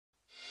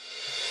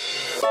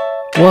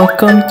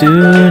Welcome to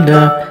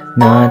the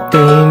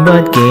Nothing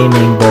But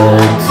Gaming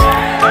Buds.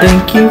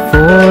 Thank you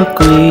for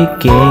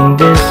clicking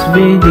this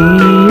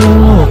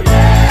video.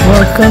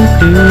 Welcome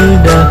to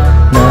the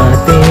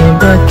Nothing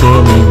But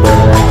Gaming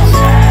Buds.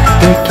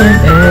 Rick and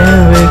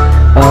Eric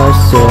are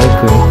so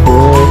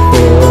grateful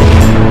for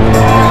you.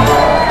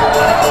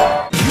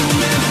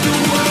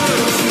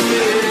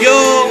 Yo,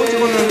 what's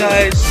going on,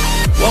 guys?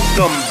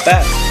 Welcome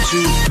back to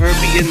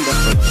Kirby in the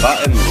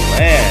Forgotten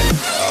Land.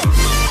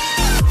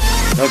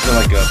 It's been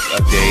like a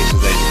day since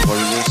I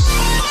recorded this,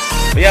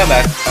 but yeah, I'm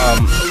back.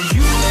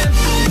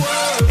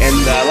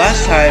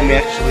 Last time we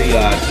actually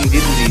he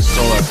did the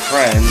solar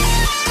friend,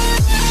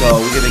 so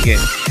we're gonna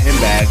get him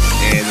back,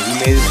 and we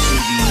made it to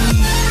the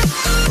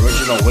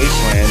original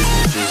wasteland,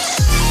 which is,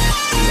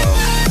 you know,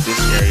 this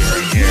area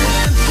right here.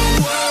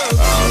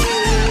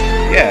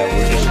 Yeah,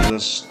 we're just gonna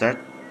start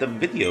the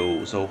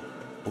video, so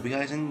hope you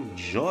guys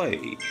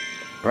enjoy.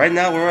 Right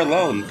now we're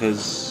alone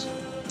because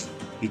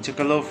he took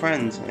a little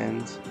friend,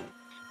 and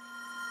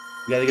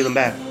we gotta get him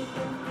back.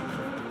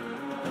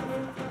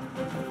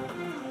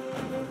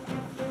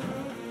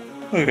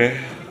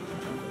 Okay.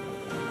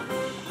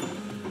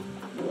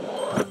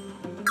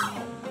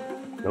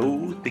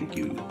 No, thank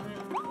you.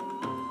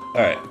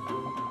 Alright.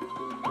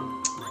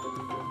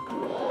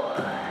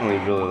 I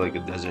don't really like a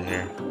desert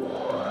here.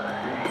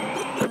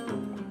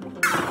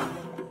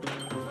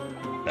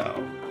 No.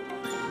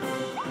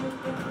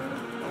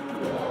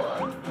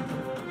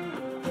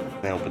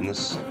 Can I open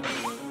this?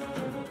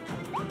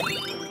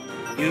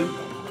 You?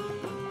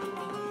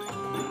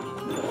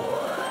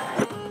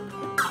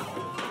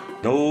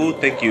 No,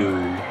 thank you.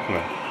 Come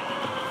on.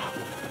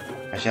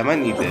 Actually, I might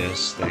need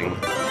this thing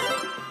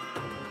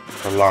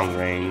for long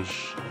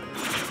range.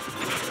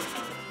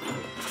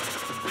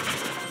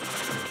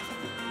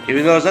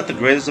 Even though it's not the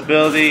greatest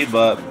ability,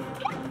 but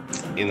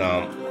you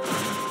know,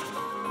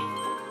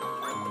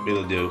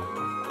 it'll do.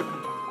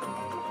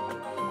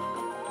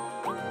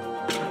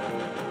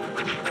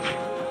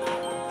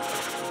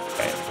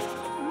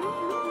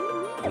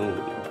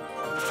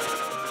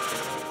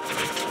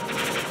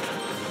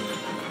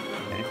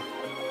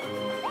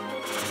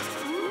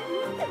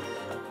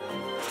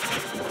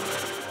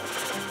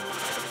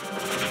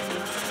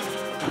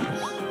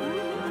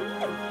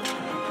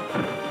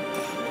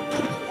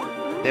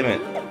 Damn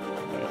it.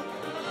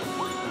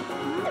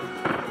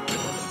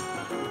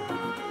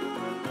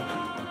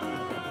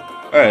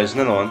 Alright, there's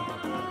another one.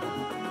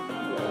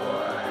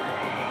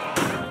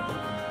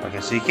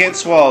 Okay, so you can't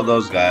swallow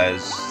those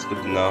guys. It's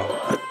good to know.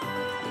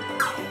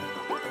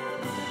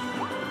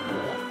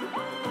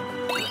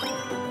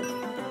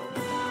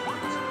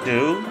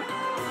 Two.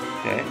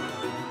 Okay.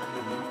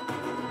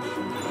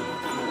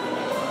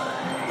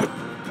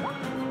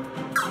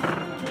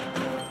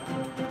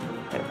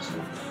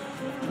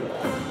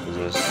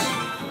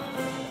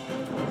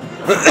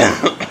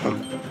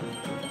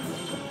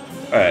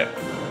 Alright.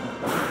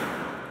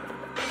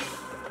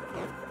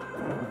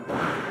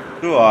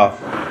 Go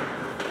off.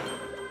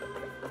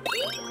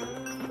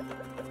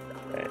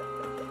 Alright.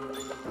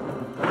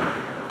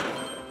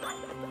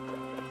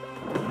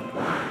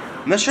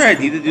 I'm not sure I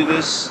need to do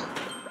this.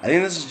 I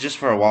think this is just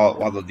for a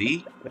Waddle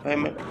Dee, if I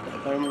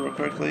remember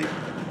correctly.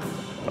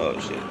 Oh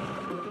shit.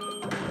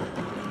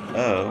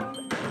 Oh.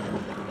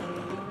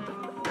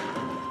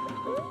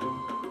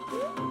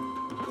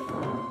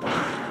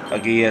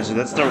 Okay, yeah, so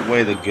that's the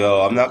way to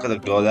go. I'm not gonna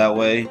go that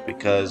way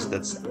because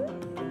that's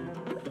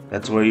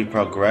where you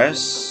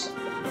progress.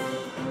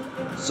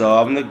 So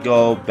I'm gonna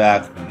go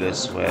back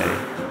this way.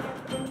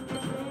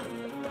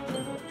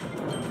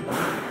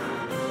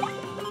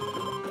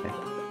 Okay.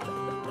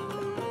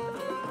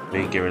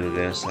 Maybe get rid of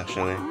this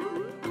actually.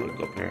 We'll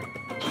go up here.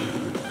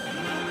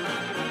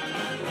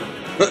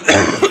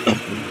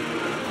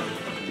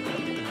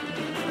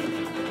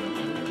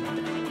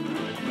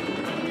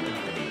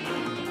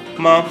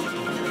 Come on.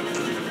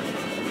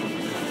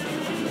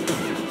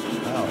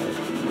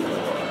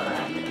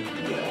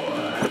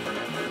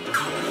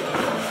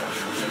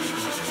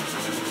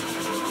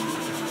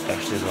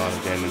 There's a lot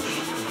of damage.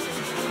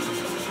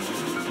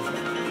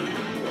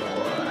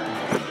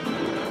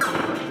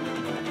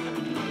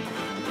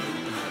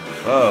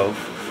 Whoa.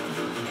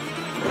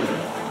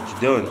 What you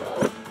doing?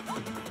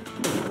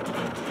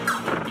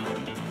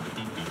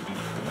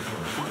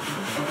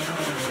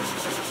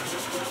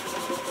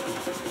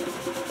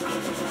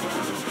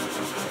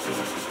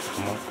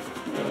 Come on.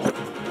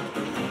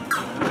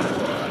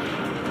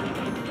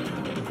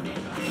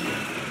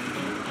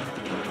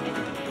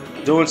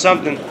 Doing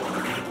something.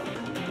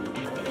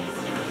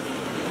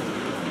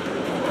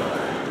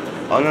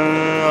 Oh no.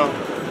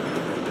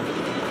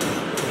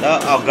 No,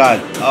 oh god.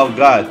 Oh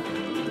god.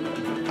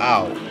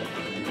 Ow.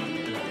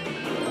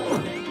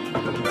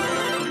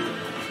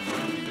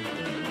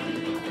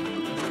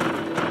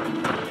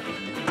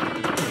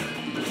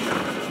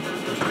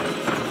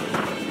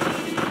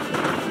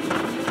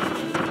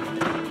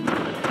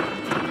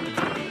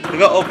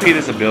 Look how OP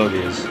this ability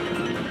is.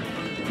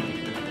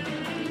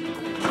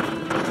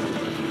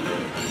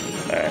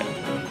 Alright.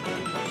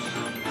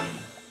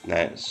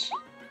 Nice.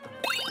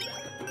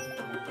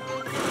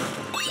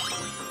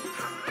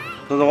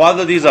 So there's a lot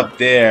of these up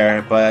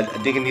there, but I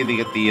think I need to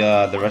get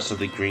the rest of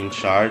the green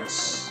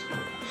shards.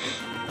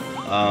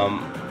 The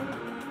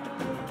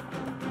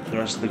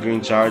rest of the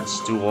green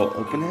shards to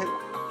open it.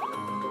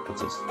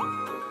 What's this?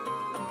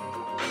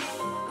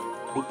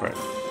 Blueprint.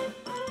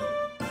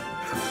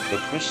 The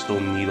crystal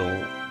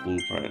needle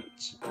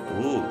blueprint.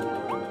 Ooh,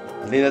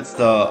 I think that's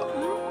the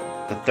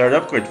third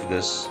upgrade for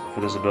this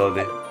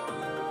ability.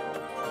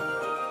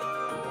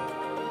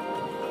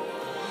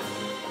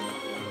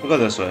 We'll go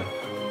this way.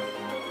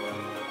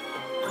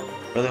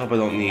 Really hope I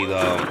don't need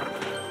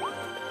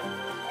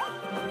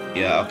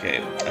yeah,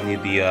 okay. I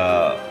need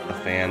the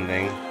fan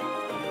thing.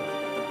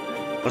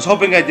 I was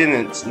hoping I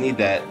didn't need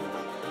that.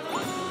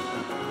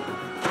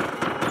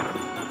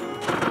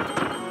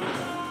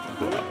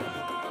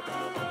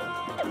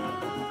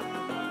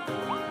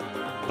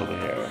 Over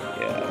here,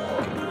 yeah.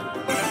 Okay.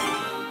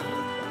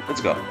 Let's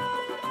go.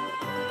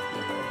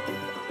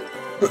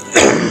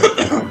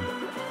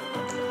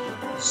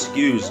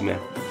 Excuse me.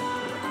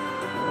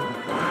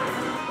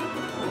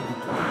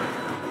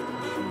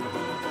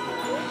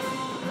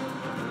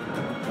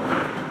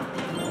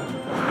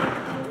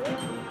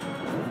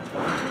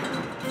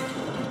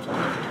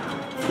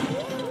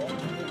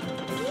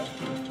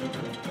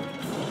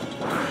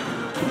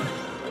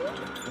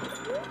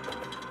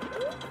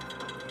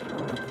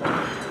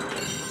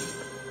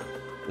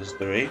 There's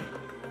 3.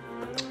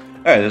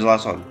 Alright, there's the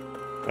last one.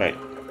 Alright.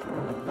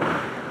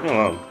 Leave me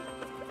alone.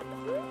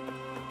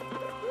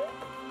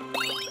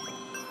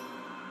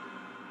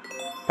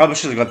 Probably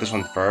should have got this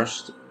one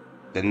first,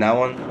 then that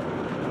one,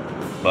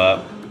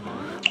 but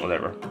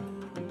whatever.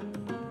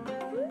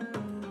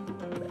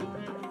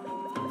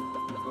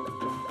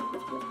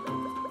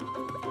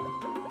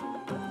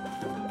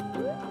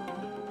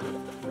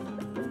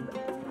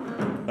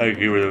 I can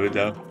get rid of it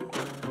now.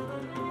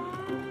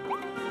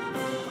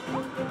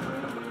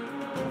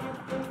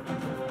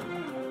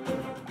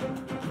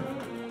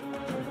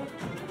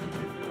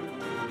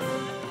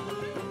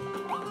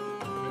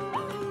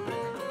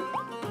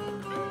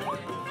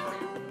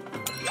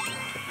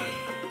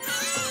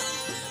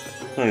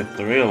 There's only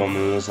 3 of them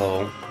in this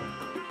hole.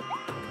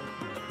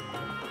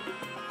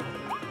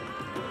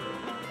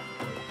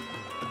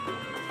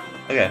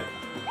 Okay.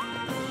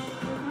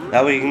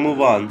 Now we can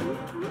move on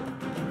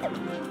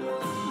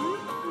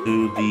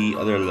to the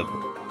other level.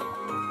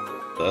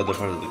 The other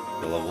part of the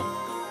level.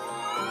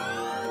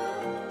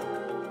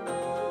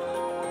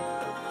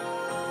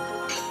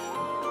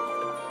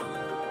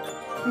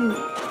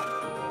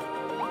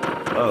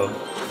 Oh.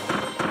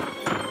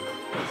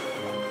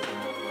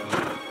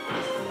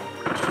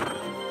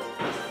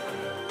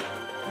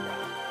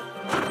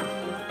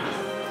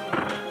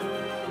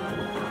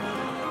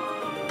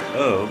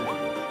 Oh.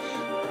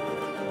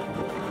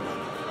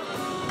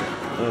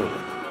 Oh.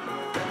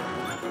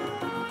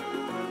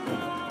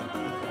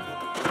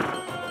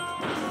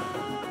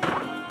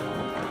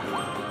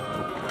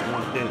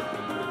 Okay.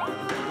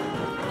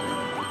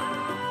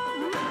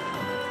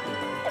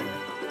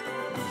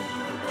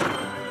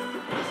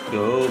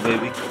 Go,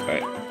 baby.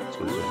 Alright, let's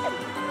go this way.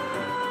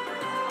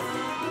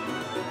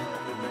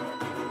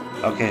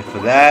 Okay, for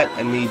that,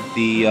 I need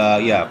the,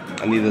 yeah,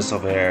 I need this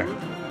over here.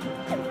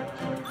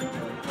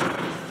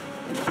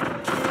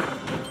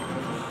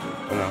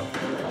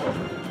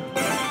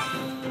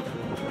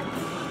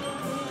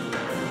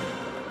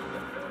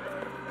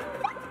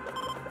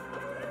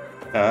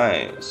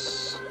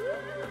 Nice.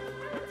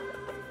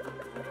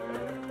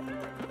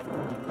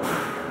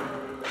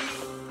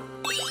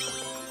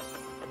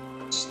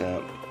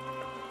 Snap.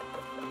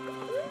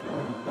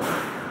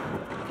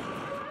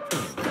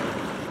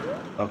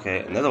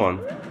 Okay, another one.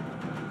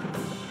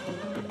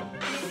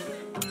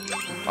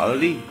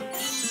 Quality.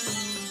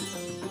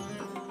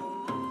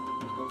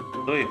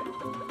 Wait.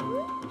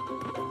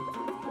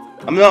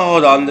 I'm gonna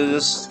hold on to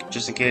this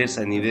just in case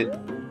I need it.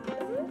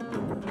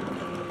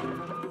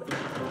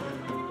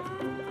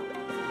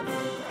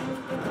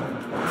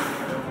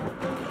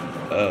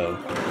 Oh.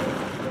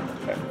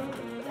 Okay.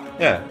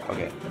 Yeah,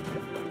 okay.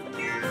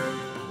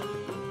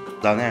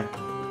 Down there.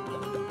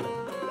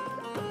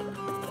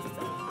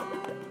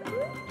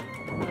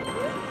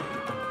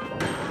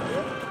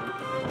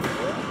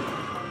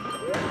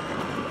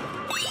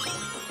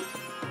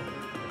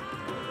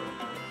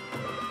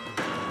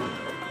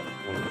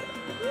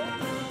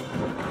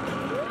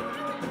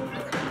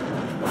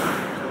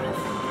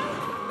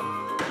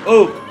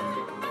 Oh!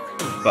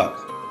 Fuck.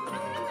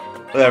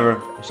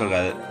 Whatever, I still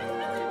got it.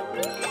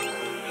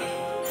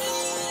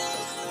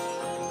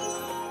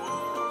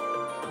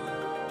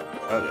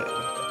 Okay.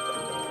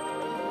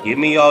 Give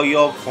me all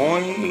your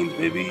coins,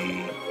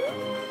 baby.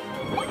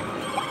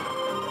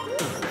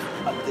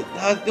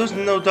 There's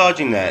no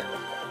dodging that.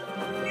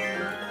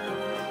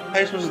 How are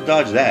you supposed to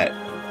dodge that?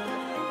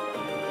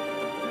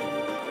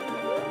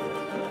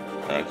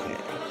 Okay.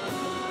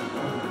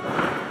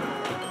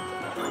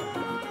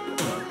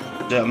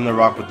 I'm gonna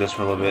rock with this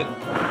for a little bit.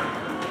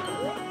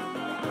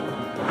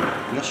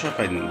 I'm not sure if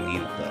I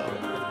need it though.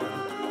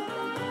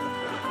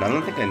 No, I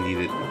don't think I need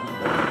it.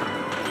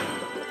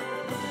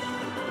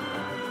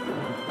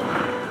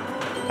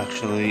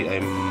 Actually, I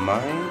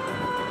might.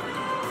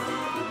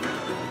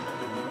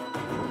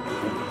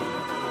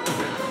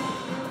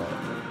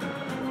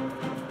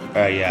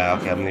 Alright, yeah,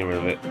 okay, I'm getting rid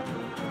of it.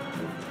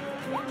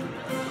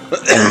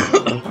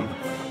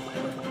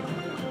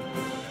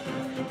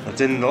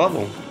 That's in the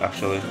level,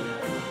 actually.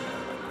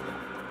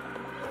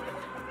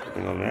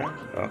 Thing over there?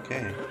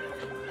 Okay.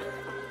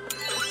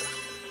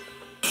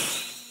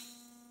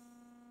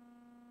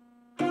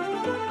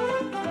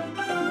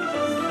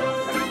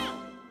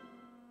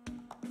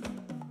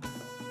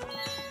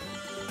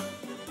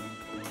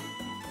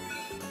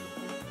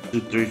 Do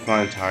 3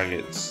 flying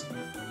targets.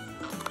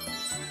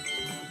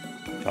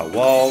 Got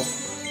wall,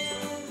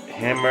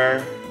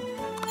 hammer,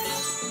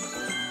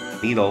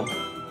 needle.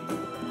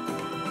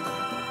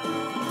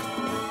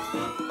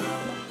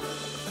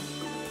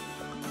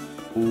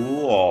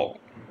 Cool.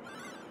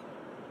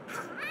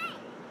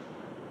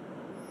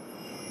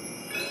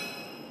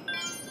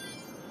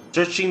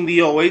 Searching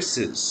the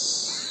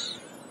oasis.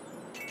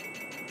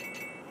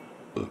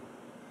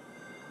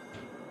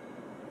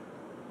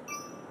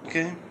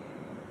 Okay.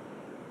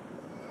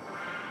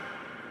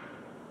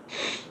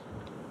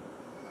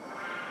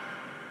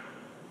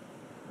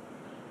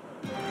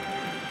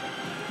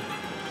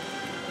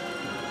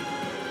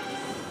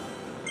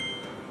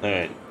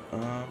 Alright.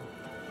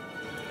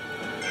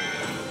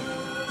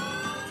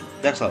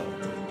 Next level.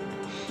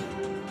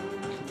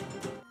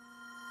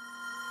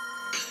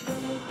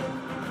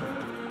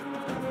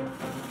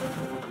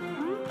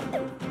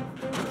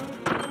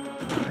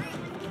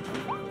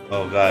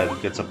 Oh god,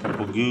 it gets a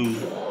purple goo.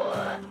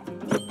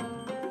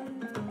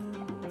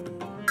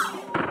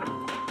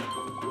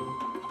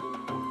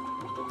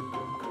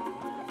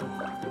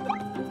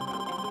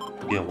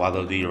 Yeah,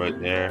 Waddle Dee right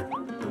there.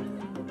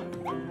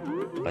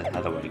 But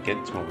how do I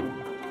get to him?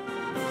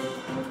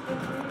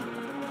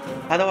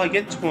 How do I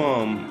get to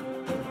him?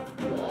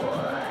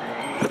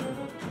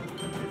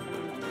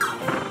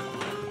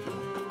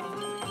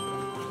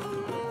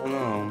 Oh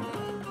no.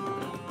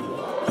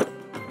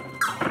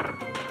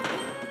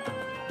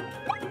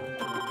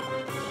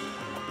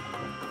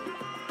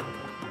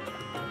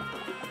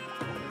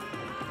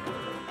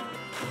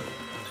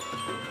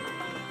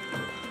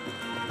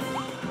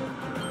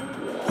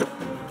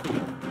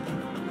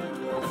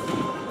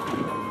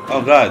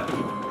 Oh god.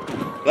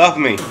 Get off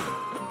me.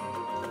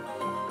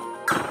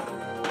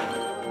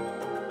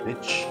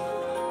 Bitch.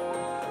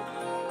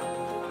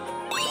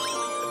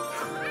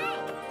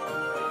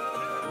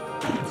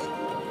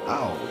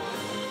 Ow.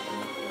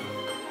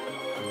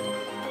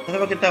 How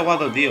do I get that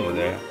Waddle Dee over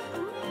there?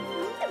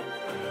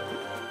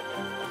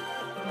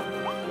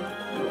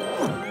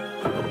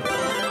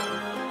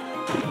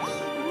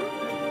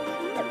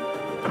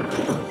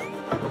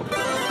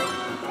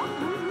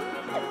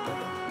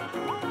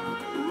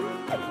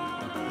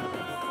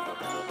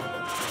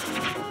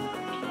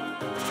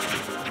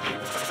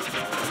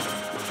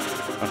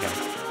 Okay.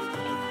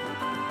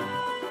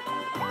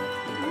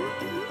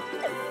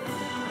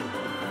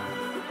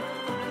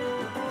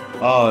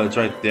 Oh, it's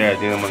right there. I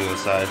think I'm on the other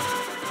side.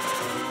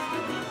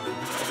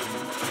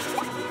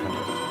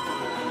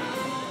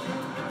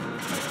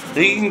 I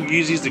think you can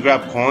use these to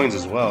grab coins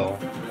as well.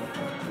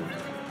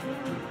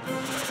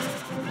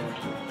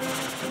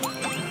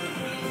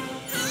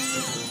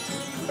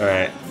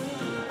 Alright.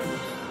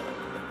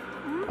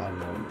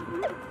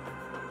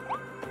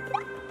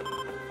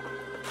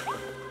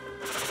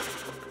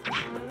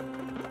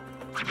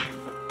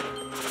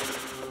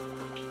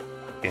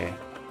 Okay.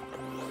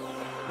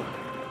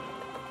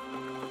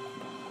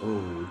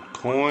 Oh,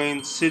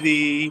 Coin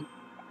City.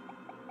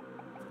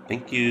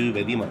 Thank you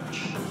very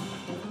much.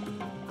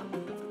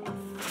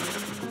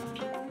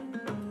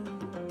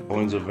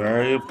 Coins are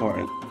very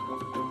important.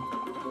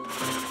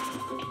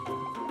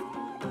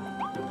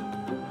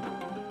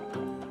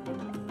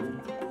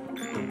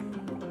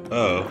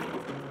 Oh.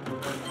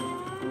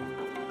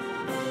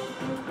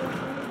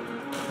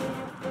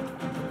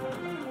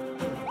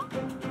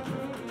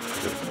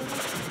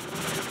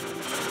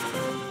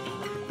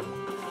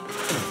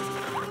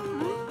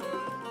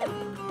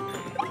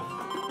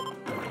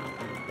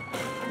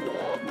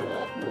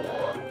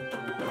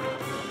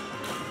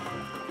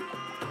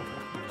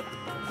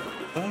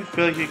 I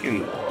feel like you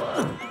can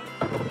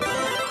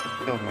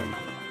kill him.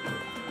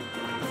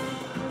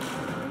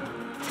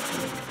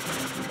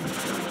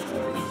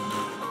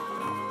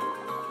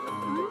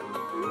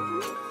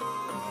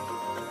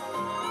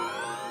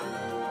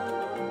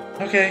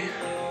 Okay.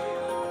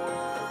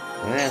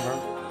 Whatever.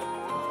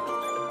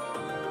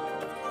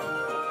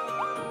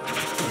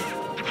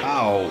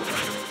 Ow.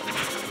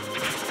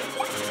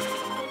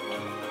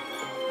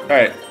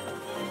 Alright.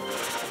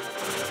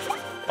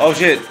 Oh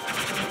shit.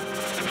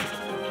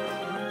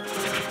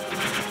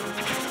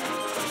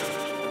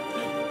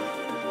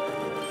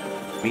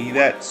 Me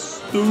that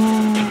stew.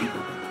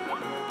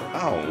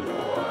 Ow.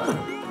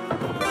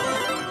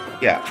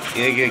 Yeah,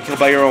 you get killed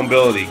by your own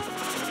ability.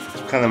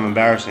 It's kind of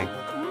embarrassing.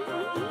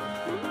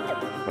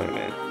 Wait a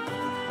minute.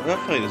 I feel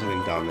like there's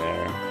something down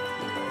there.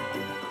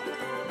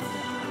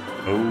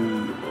 Oh,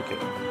 okay.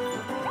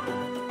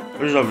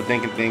 We're just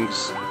overthinking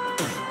things.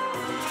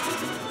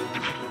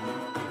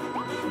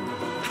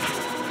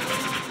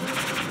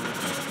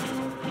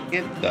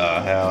 Get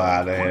the hell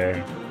out of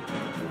here.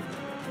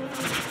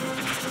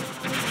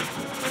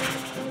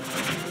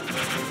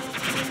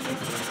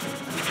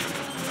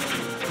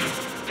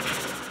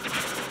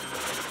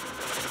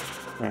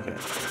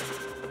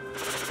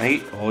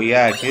 Okay. Oh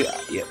yeah,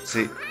 yeah,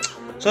 see.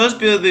 So this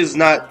build is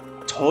not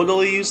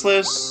totally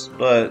useless,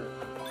 but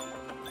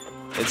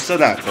it's still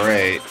not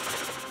great.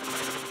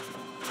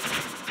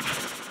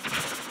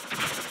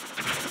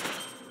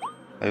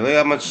 Like, look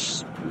how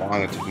much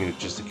long it took me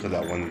just to kill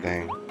that one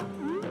thing.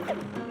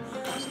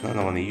 It's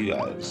another one of you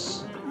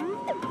guys.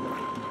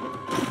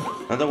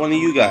 Another one of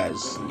you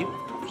guys. You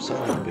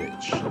son of a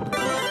bitch.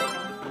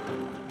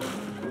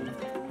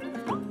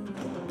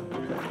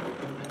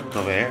 What's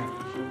over here?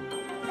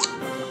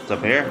 What's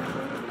up here?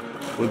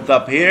 What's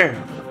up here?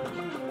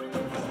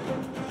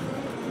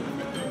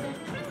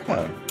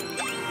 Huh.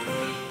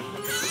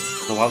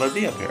 So wild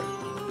idea up here.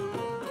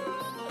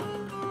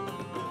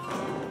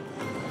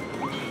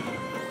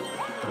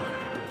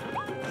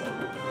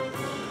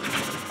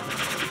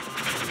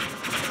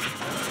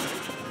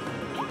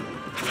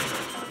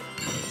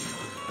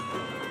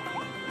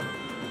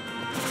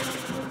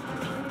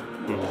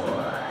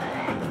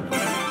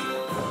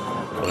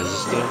 What does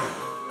this do?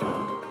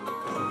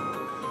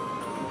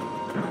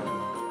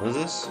 What is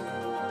this?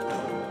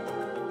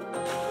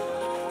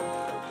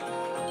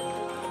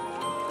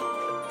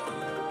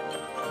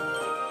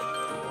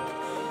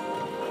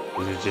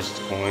 Is it just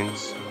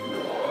coins?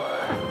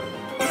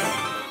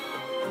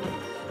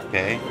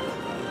 Okay.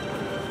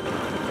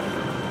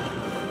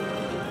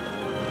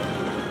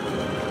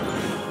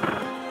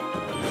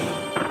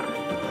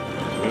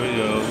 Here we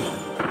go.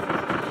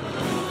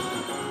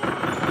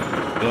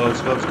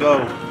 Let's go.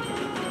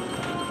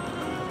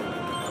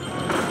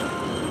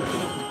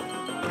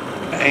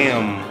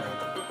 Bam.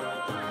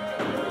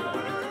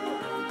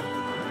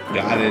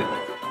 Got it.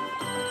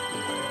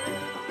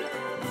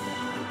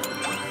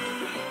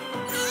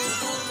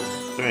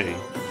 Three.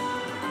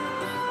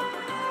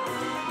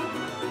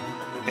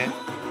 Okay.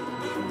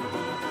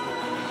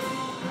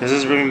 Does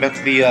this bring me back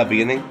to the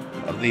beginning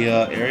of the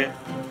area?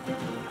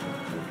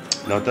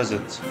 No, it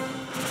doesn't.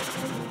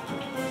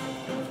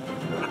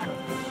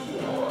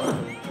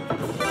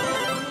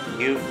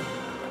 You.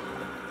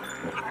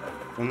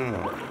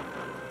 No.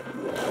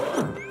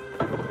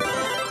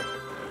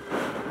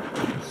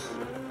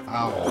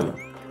 Ow.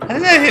 How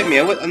did that hit me?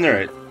 I went under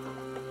it.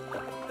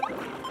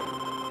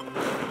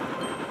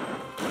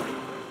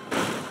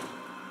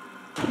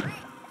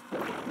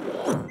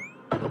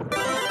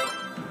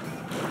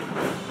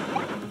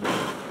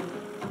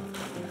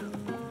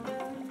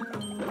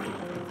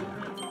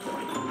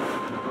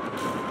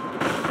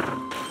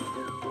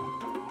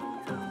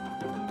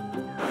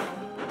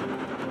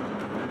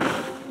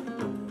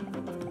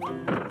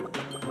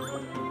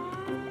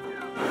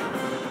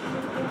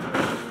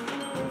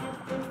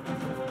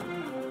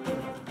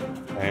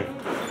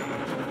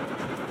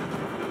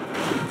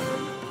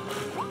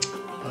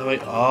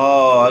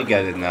 Oh, I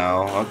get it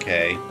now.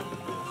 Okay.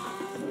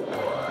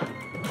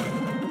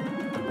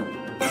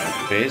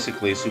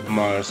 Basically, Super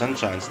Mario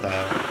Sunshine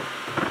style.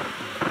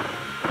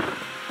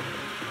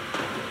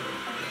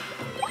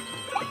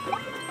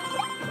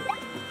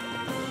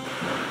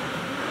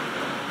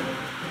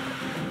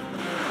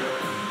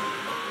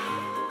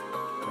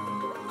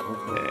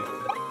 Okay.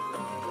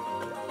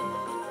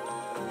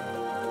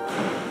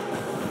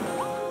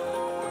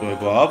 Do I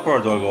go up or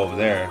do I go over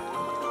there?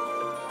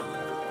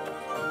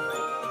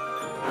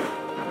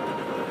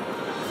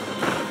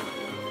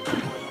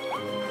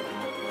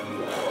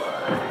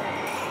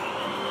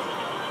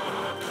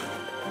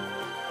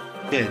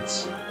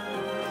 Kids.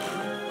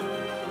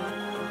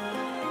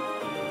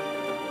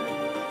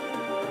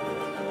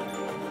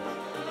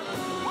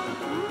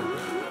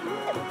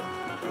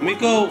 Let me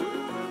go.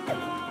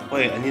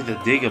 Wait, I need the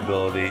dig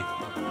ability.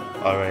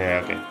 Oh, right,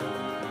 yeah, okay.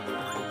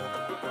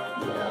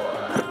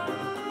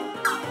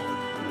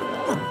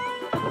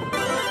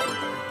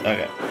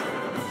 Okay.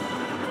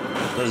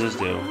 What does this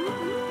do?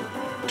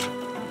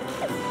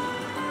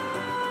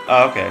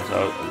 Oh, okay,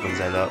 so it opens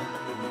that up.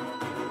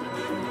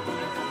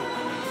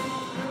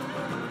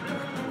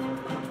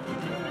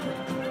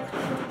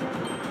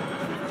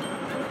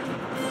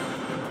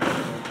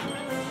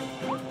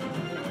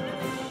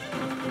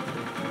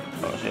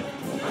 Oh shit.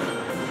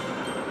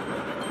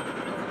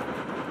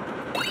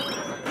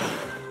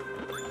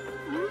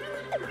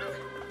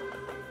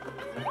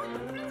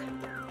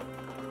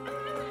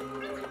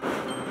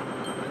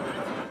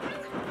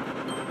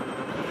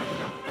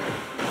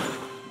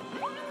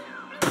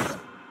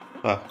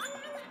 Fuck.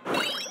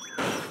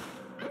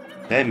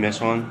 Did I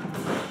miss one?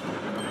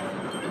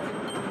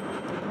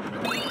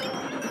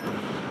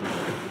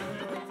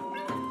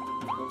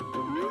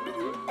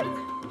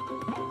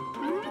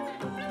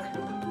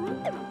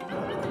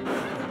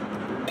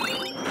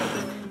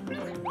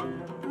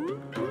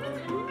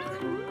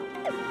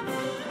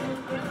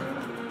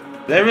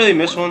 Did I really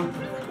miss one?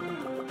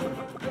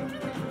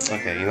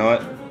 Okay, you know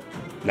what?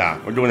 Nah,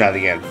 we're doing that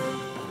again.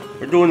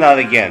 We're doing that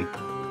again.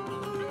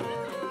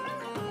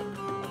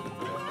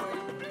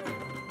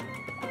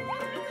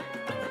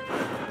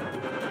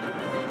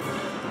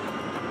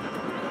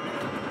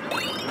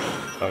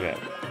 Okay.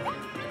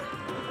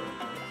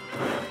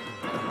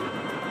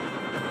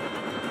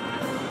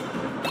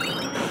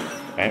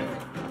 Okay.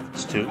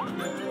 It's 2.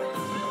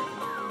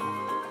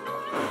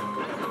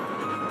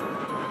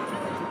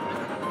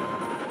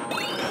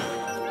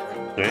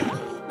 Three.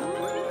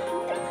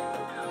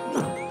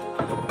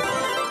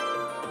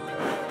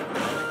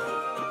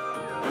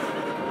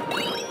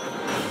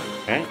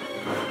 Okay.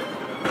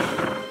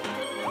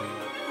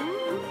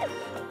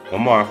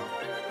 One more.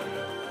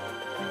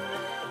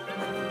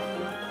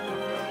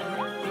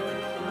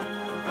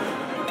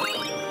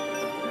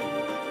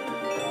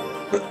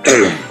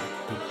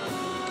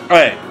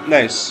 Alright,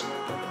 nice.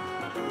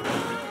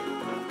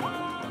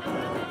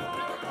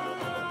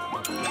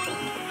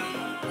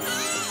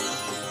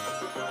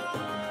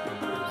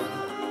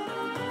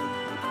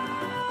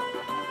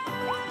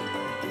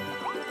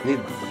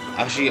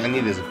 I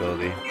need this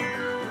ability.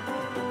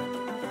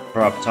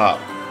 For up top.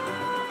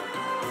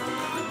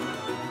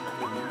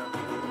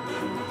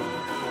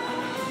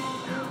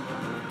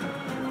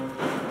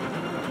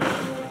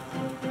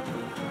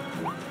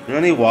 Is there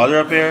any water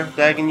up here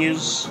that I can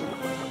use?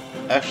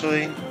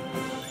 Actually?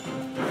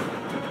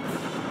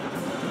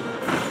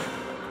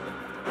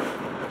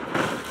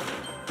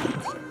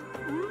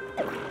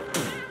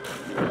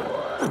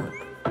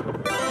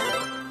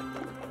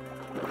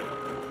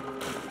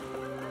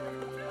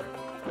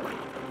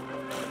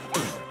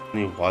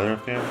 Any water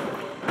up here?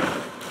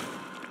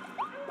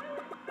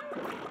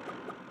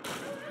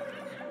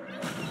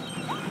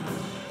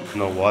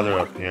 No water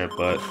up here,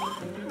 but...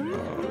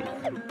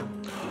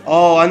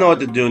 Oh, I know what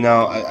to do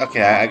now.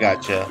 Okay, I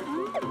gotcha.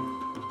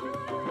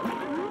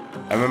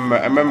 I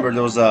remember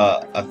there was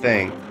a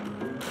thing.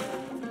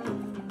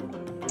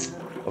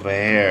 Over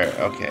here,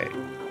 okay.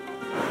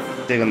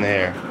 Dig on the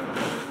hair.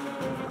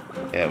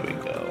 There we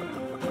go.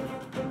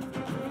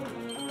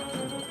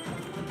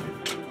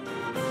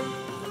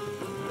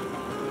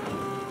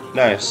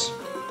 Nice.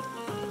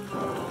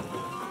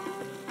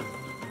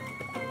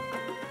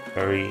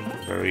 Very,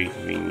 very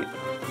convenient.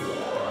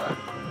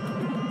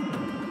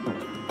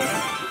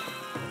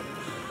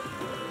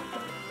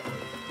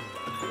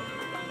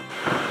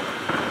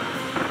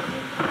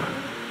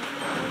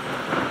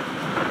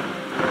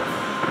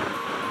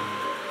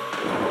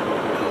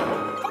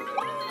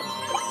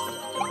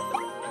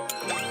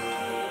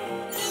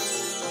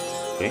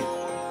 Okay.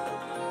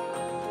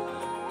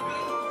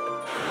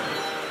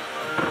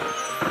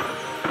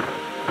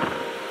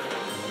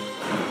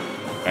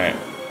 Alright.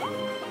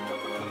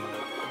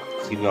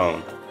 Let's keep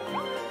going.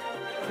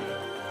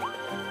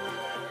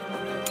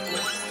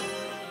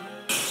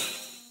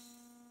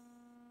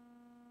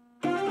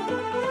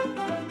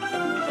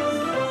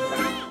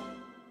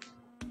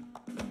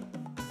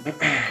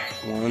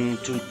 One,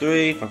 two,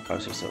 three, 4,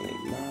 5, 6, 7, 8,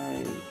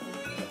 9.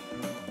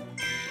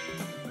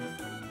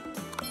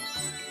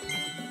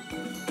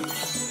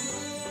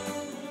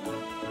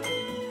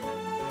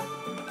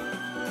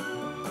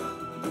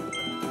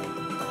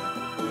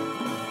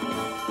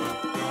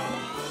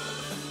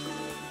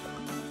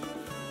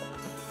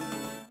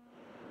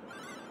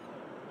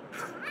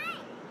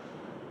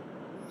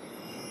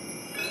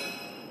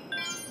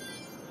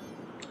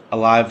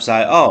 Alive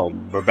side. Oh,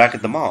 we're back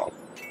at the mall.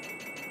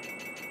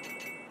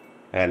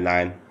 At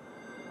 9.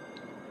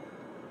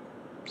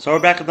 So we're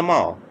back at the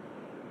mall.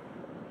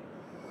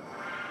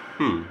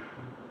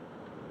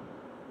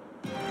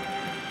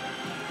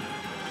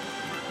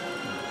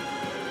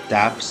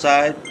 Daft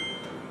side.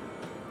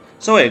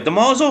 So wait, the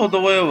mall's all the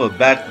way over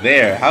back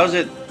there. How's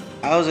it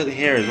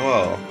here as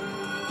well?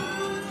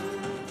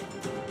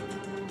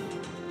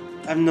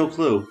 I have no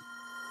clue.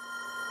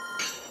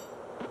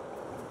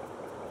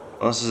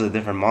 Well, this is a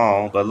different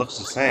mall, but it looks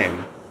the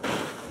same.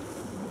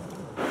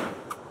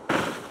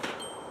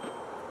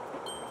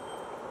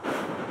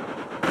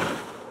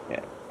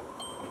 Yeah.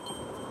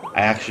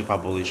 I actually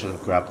probably should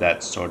have grabbed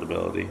that sword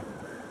ability.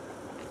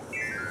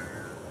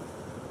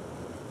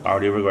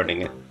 Already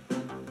regretting it.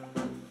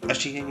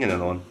 Actually, you can get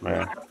another one.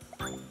 Right.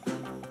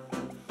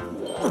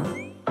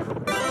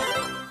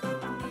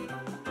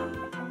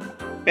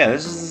 Yeah,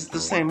 this is the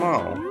same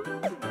mall.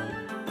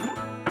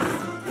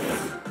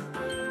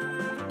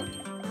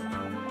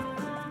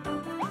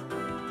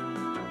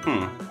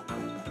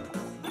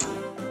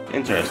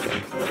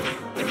 Interesting.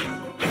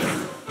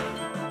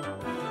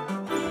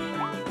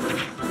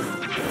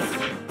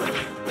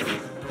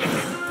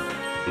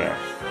 There.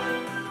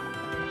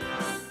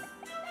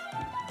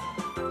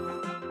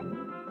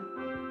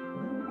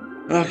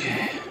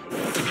 Okay.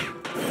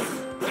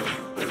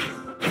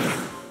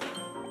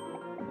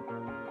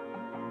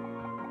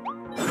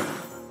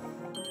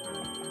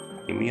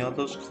 Give me all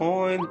those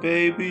coins,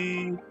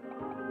 baby.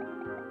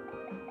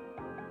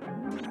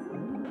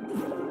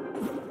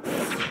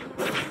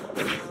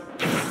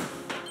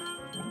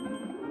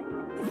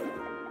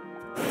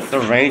 The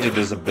range of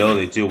this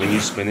ability too, when you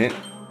spin it,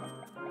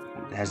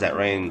 it has that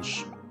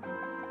range.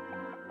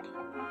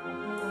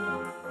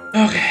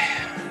 Okay.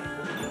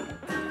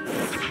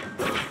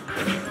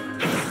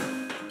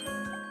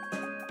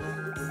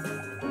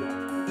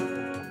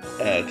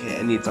 Okay,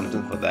 I need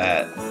something for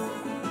that.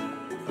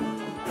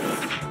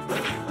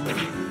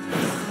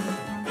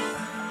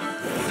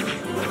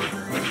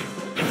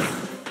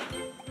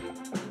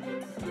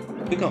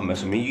 You don't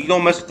mess with me. You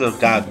don't mess with the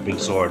guy with the big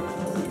sword.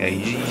 Yeah,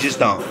 you just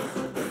don't.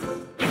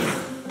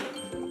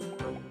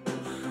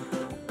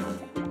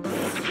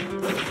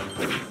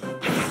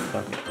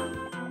 Okay.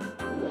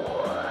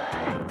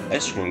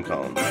 Ice cream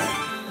cone.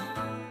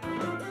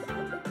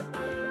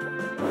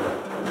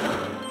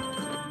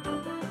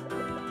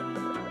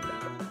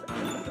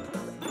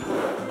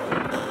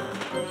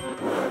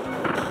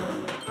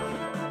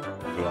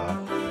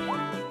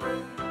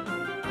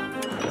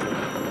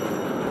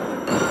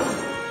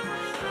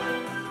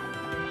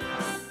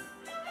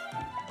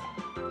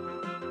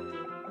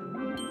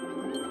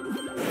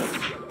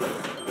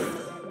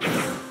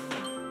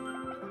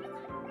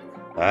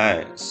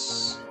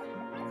 Nice.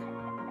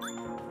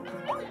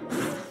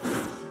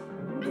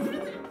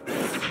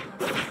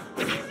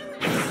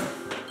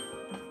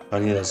 I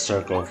need a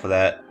circle for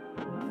that.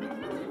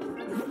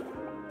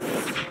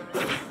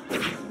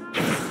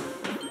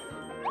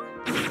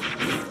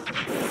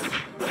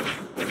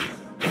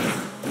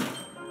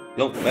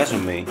 Don't mess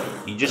with me.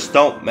 You just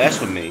don't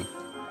mess with me.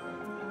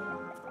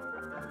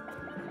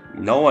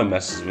 No one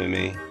messes with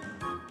me.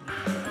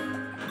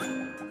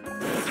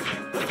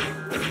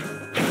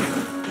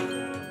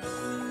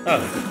 Oh,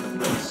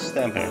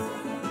 stand here.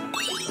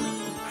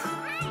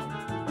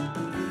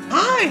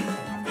 Hi!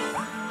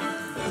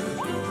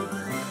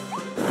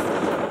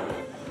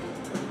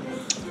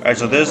 Alright,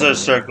 so there's a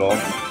circle.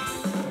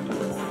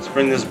 Let's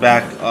bring this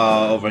back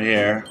over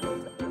here.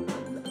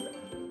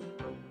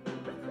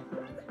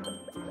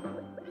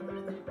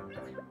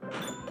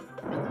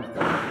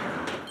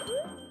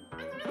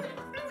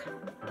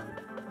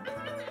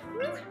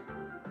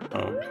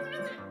 Oh.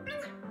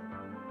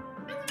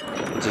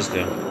 What's this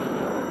do?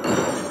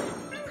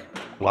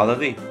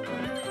 Wallaby.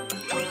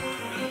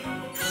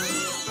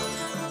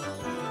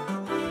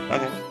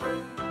 Okay.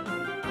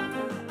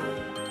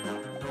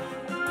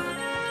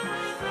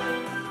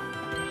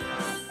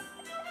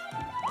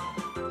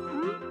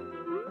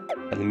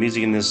 And the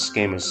music in this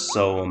game is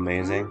so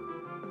amazing.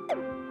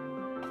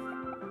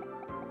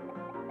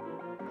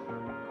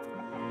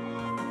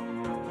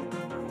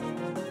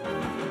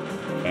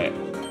 Alright.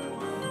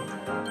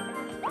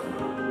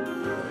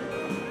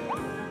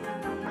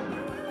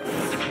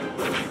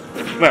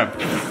 Come on.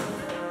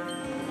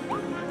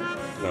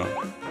 No.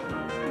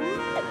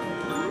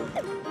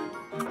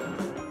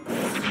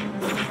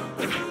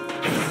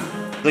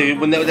 Like,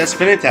 when that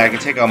spin attack can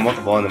take out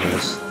multiple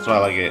enemies. That's why I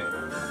like it.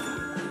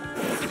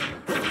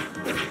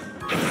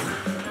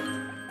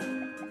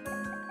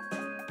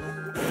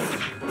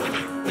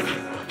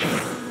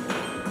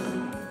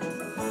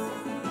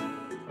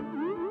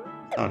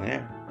 Down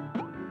here.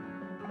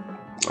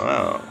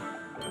 Wow.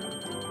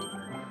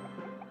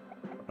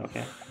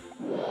 Okay.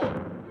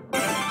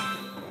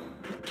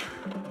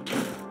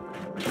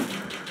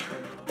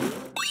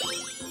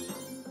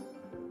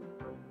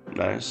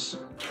 Nice.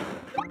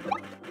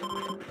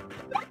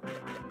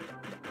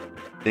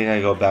 Think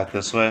I go back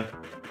this way?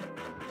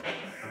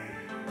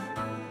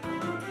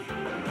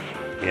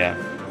 Yeah.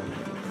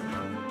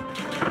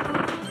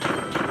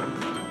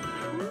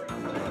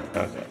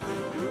 Okay.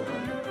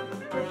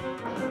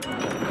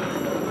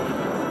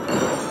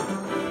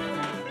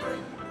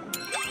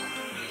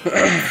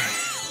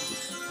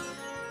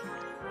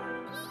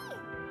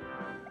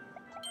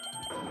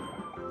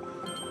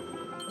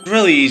 It's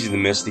really easy to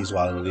miss these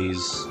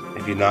waddles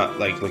if you're not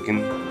like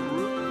looking.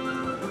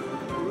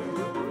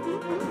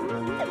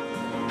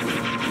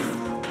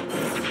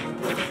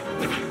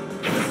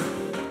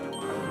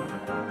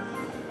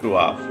 Go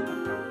off.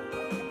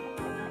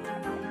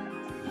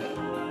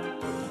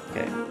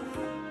 Okay.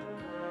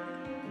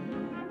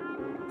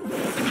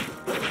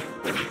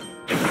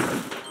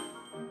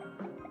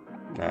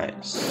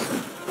 Nice.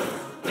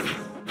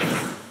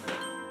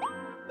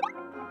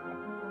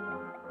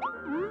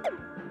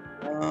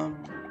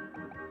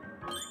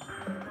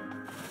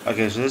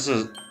 Okay, so this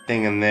is a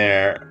thing in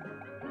there.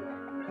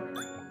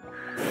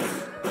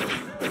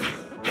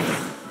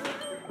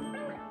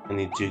 I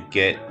need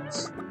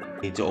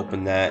to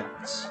open that.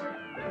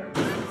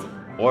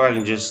 Or I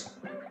can just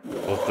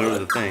go through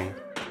the thing.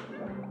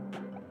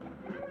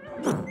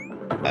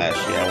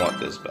 Actually, I want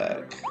this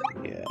back.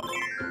 Yeah.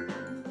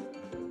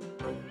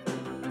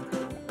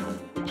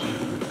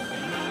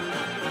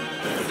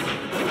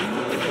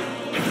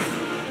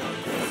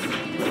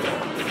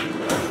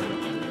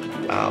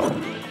 Ow.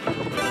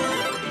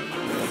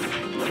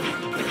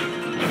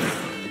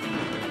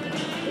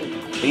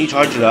 When you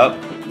charge it up,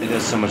 it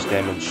does so much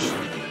damage.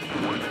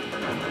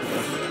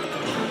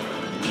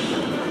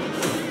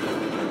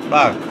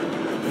 Fuck.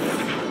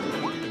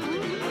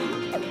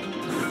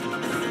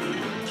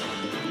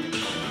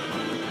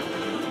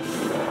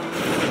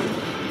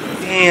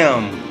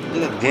 Damn,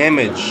 look at the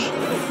damage.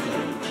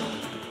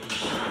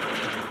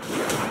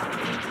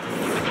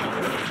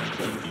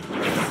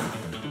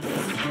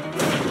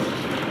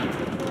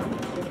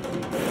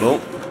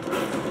 Nope.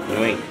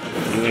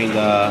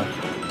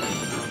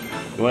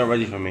 You ain't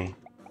ready for me.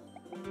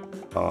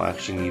 Oh, I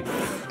actually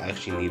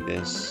need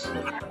this.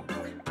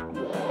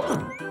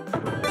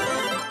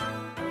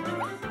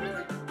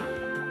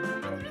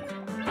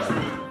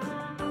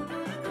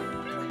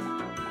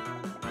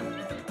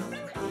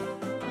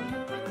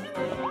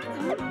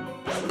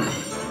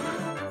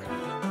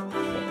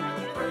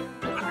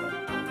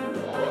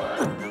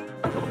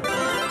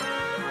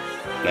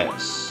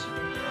 Nice.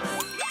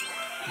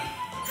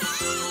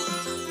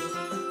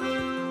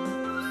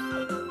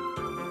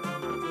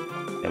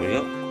 There we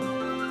go.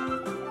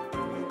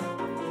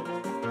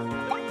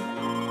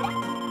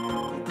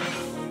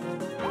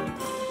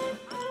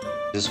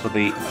 This is for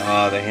the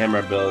hammer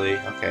ability.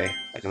 Okay,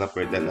 I can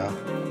upgrade that now.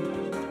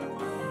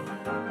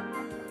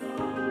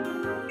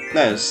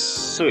 Nice,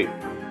 sweet.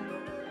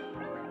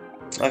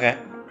 Okay.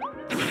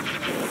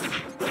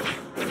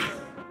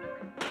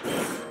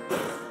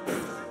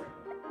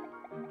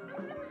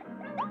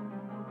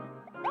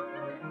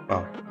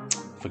 Oh,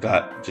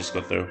 forgot. Just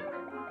go through.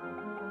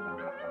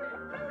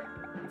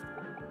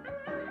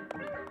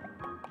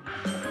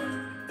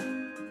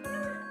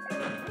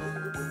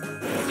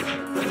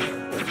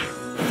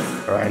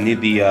 Alright, I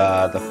need the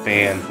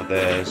fan for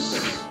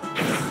this.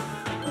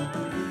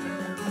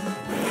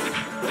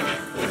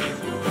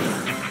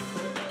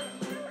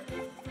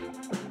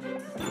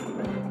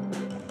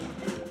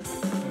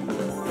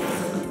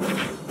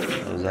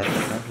 Is that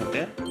right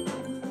there?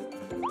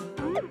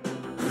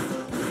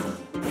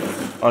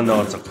 Oh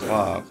no, it's a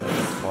clock. It's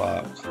a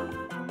clock.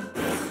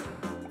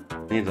 I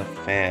need a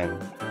fan.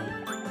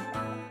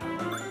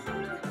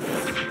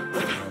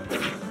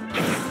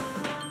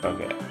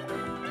 Okay.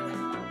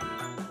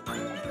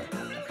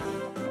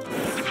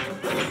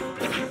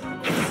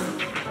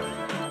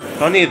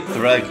 I need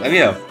thread. I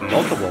need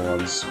multiple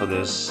ones for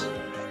this.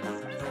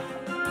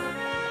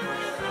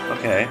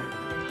 Okay.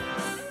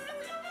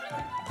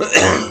 Is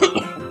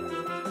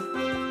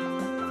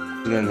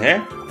it in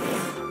here?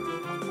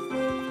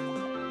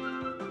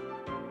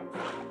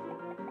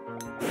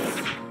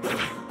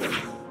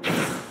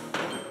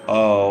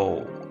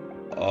 Oh,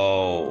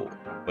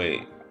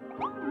 wait.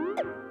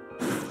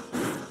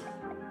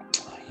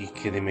 Are you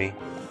kidding me?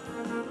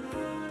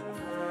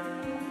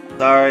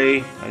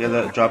 Sorry, I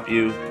gotta drop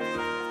you.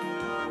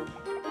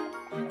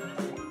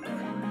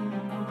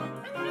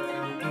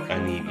 I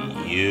need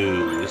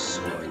you. This is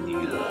what I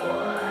need.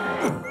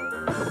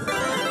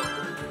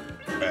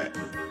 Alright.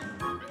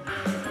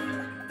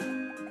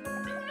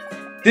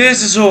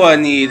 This is what I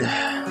need.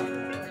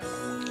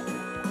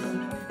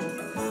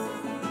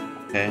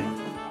 Okay.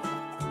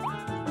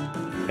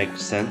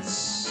 Makes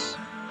sense.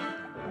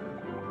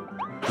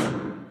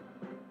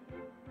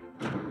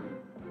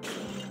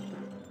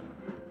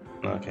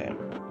 Okay.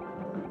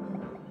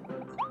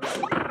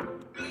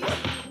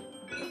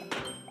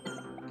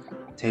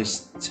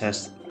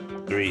 Test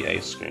 3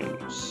 ice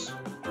creams.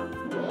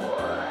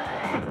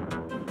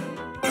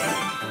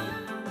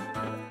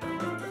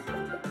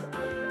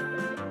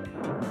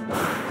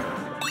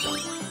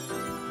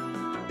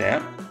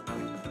 Damn.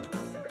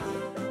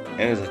 And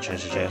there's a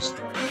treasure chest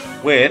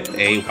with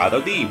a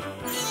Waddle Dee.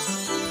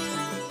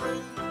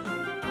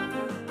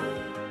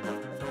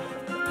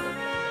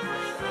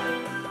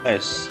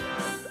 Nice.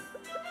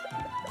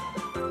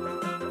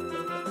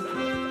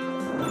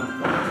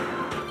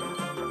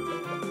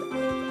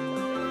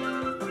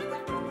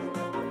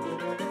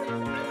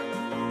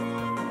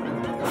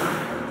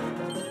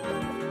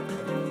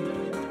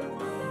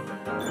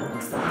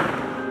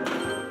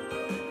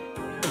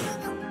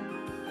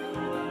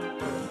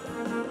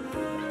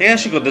 I think I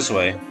should go this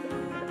way.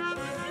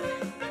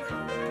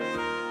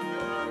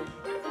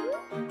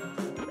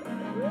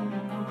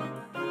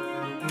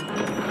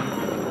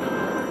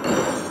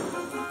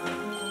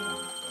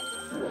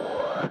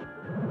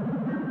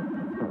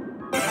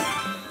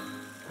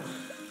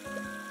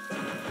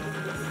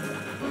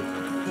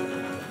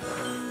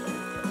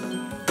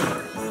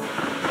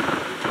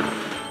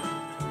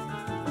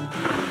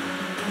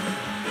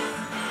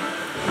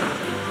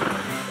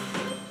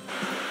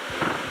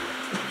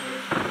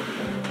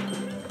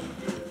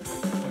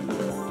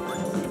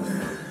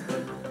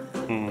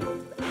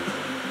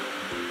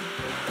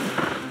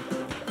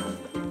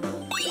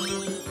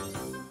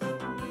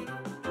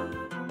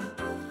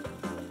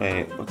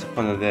 Wait, what's the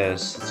point of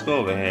this? Let's go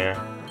over here.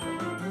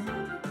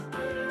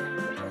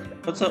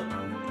 What's the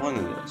point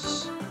of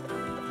this?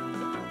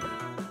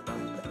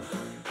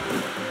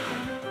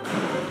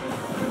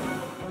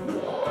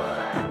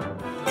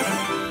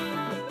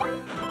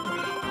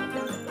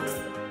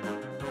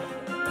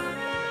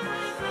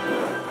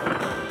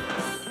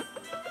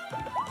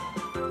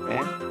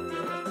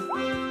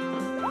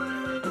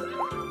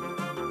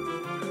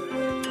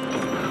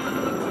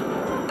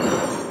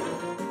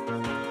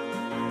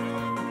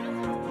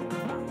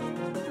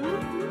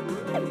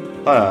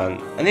 Hold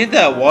on, I need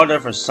that water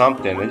for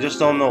something, I just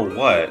don't know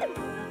what.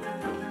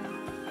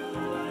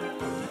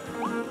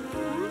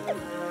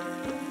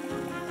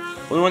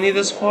 What do I need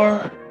this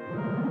for?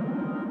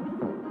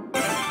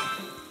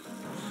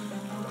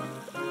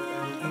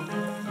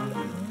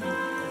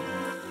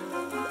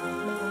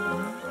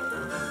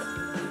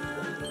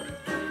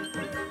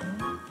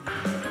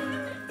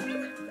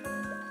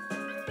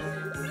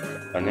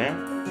 On there?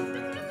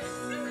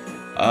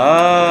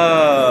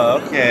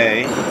 Oh,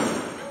 okay.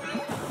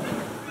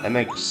 That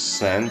makes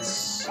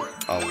sense.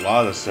 A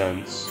lot of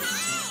sense.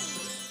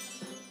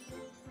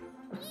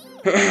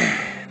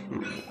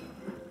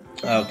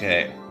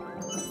 Okay.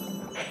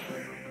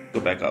 Go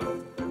back up.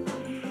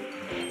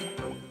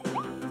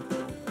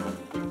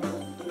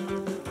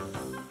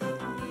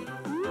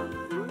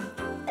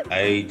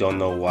 I don't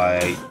know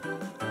why.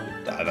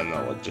 I don't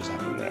know what just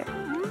happened there.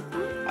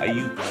 Are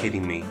you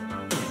kidding me?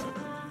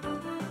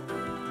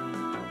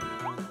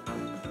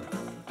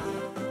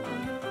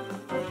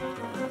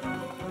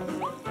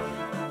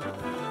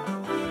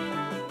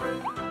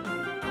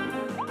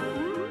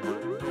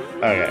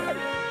 Okay.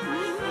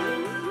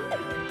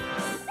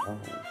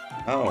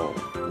 Oh,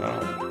 no.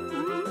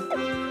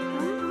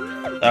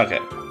 Okay.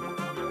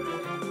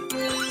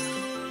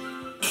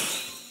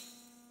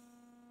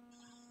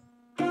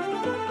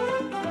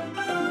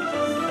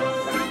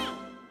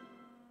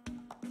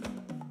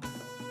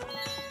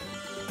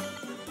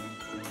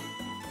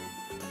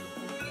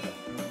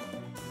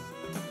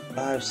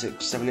 Five,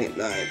 6, 7, 8,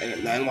 9. I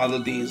got 9 Waddle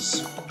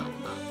Dees.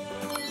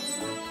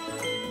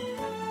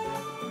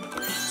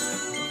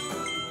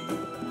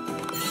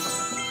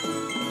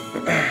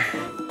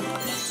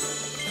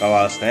 Got a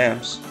lot of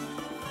stamps.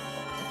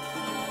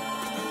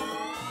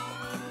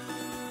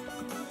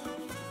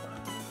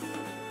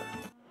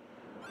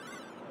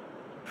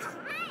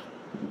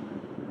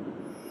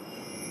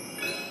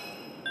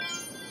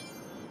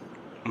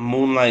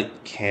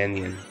 Moonlight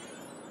Canyon.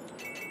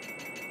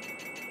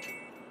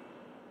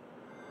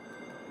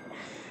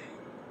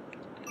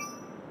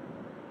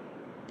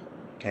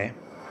 Okay.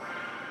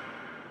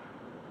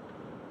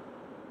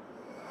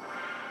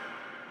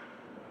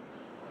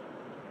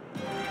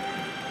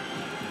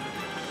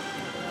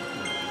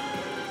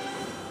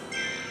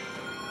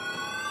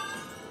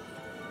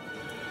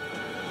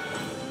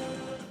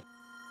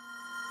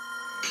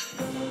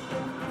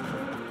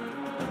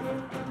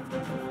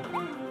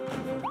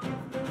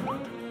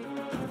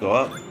 Go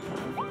up.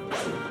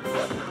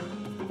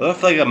 I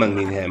feel like I'm gonna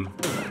need him.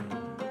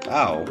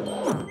 Ow.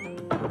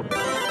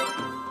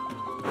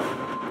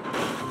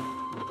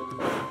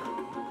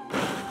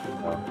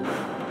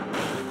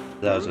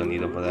 I was gonna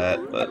need him for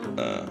that, but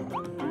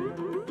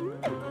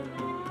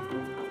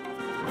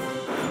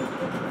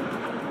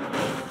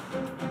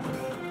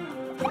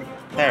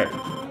Parrot.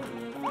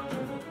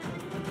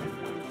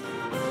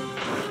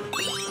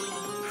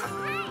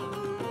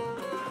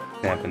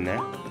 Snap in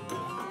there.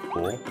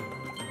 Cool.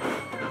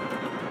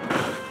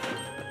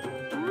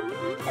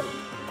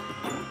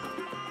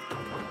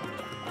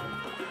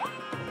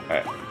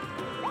 Alright.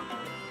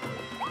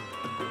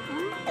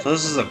 So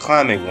this is a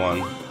climbing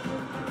one.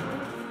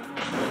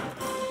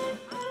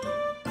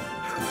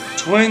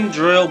 Twin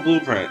drill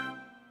blueprint.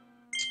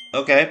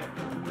 Okay.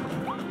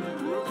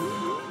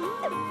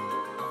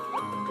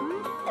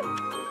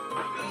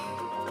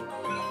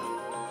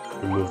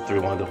 Remove 3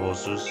 Wonder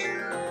posters.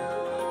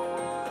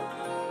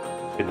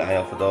 Keep an eye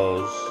out for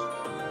those.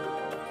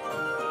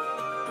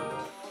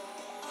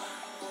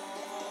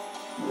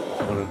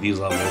 One of these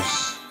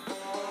levels.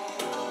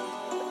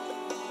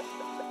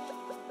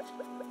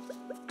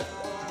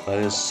 But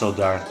it is so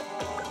dark.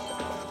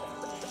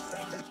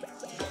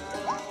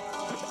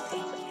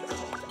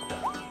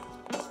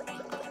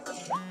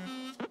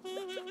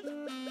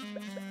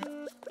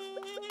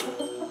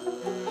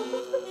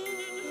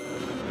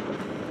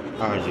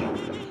 Origin.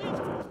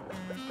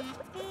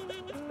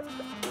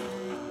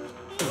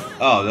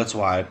 Oh, that's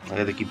why. I forgot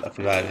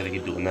I gotta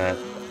keep doing that.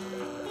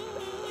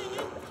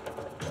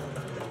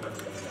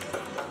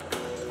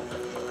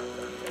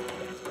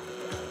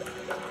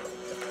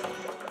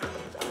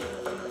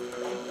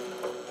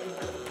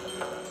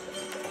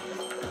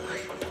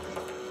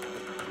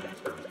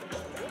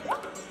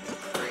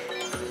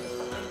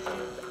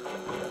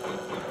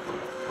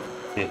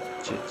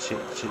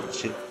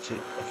 Shit.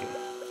 Okay.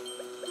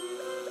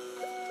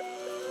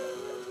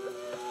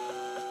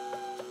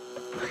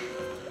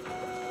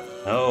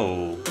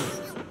 Oh.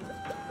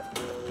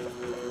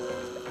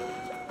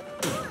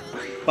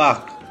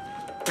 Fuck.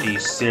 Be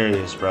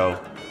serious, bro.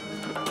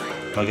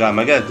 Oh my god, am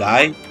I gonna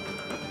die?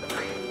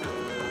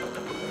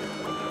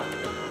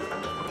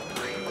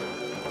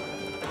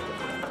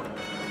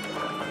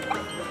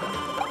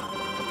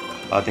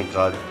 Oh, thank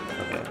god.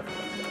 Okay.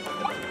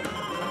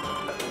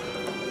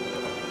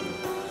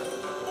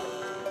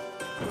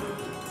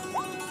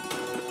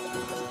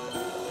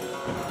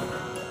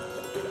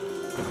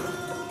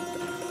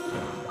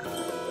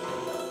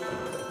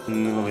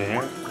 Over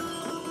here.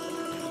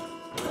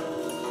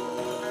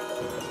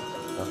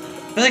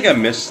 I feel like I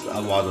missed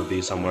a lot of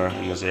these somewhere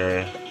in this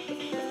area.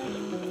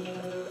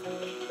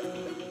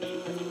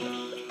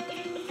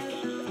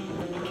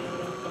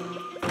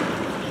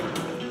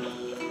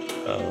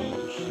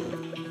 Oh shit.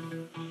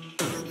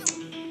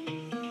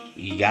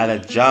 You gotta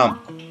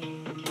jump.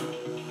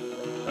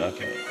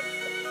 Okay.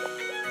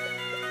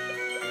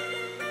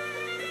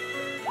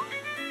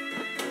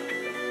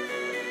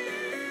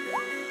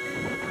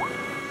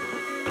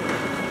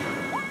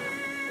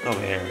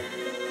 Over here.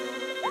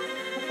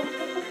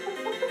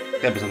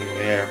 Gotta be something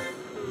over here.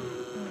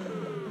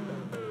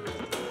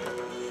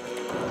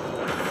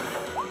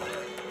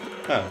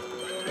 Huh.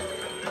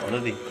 What are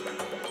they?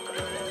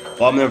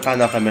 Well, I'm never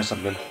find out if I missed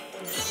something.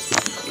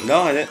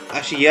 No, I didn't.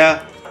 Actually,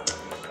 yeah.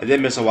 I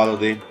did miss a Waddle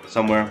Dee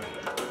somewhere.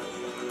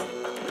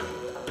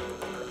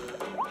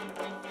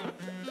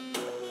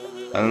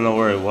 I don't know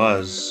where it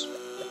was.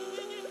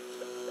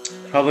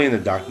 Probably in the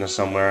darkness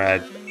somewhere. I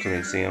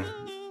couldn't see him.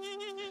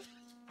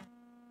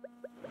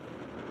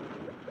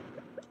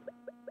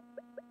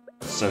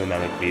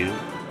 Cinematic view.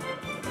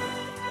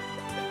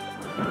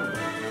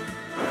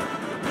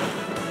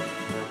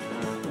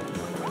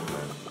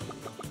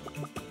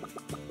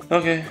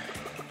 Okay.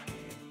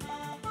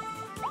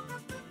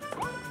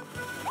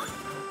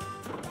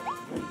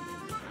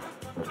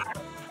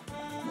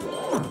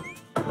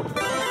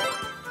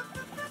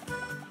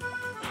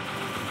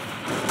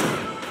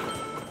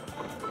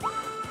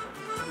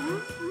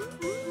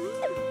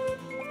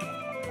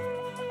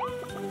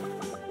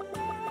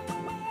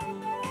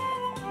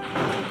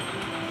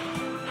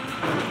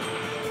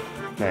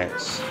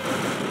 Nice.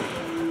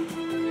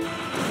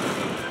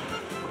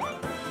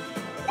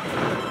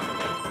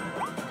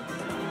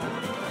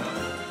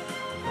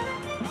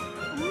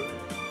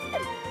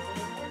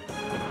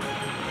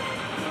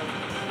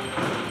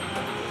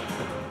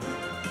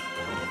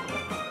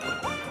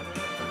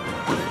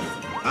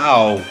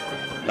 Ow.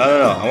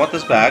 No. I want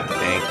this back.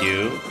 Thank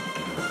you.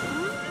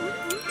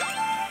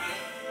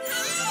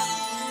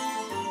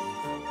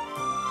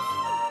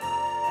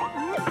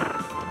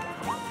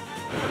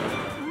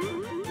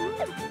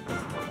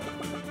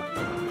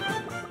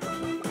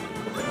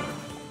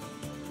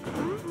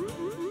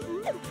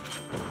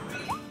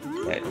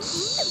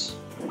 Nice.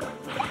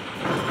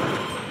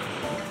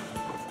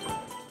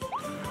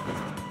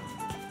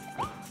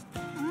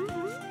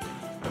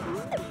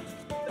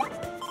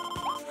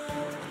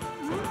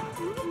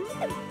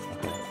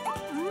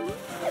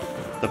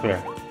 Up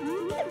here.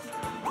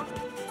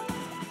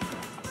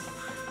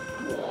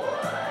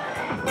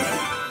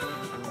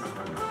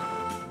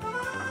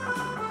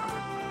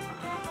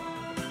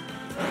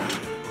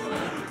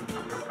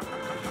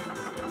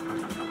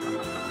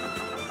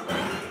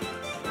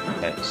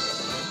 Nice.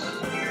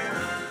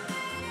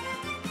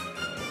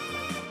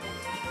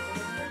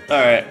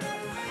 Alright.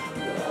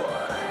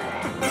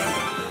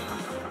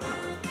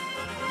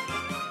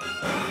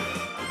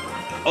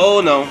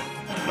 Oh no.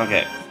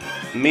 Okay.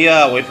 Let me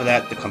wait for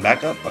that to come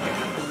back up. Okay.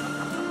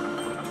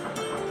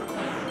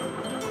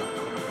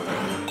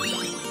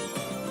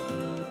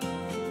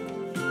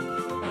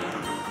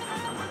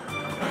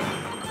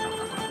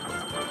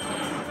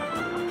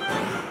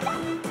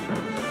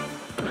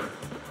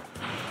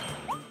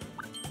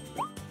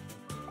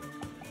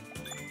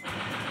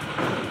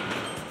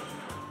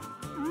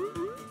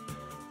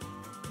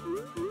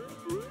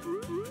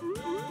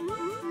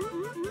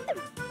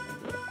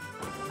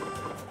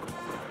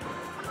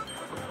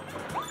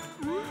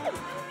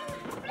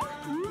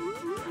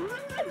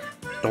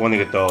 Don't want to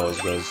get those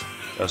because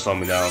they'll slow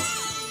me down.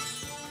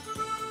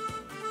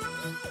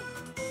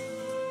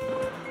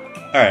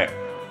 Alright,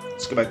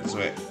 let's go back this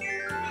way.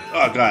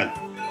 Oh god.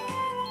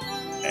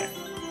 Okay.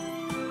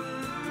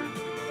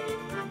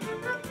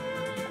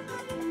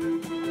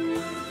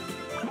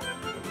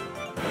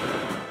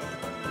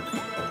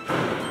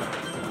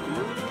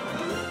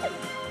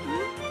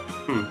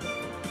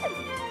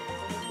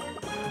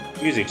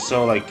 Music's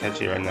so like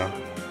catchy right now.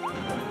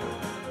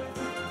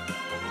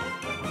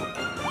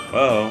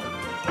 Whoa.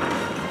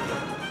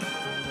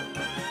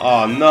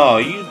 Oh no,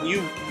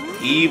 you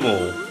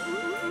evil.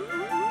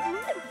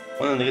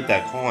 Wanted to get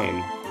that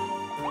coin.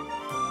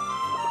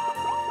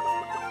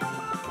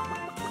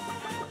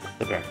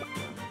 Sit there.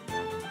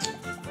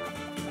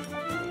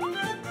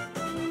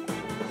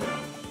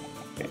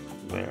 Okay,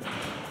 where?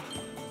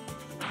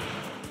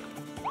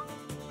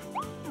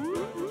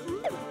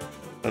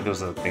 I thought there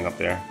was a thing up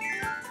there.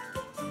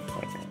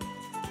 Okay.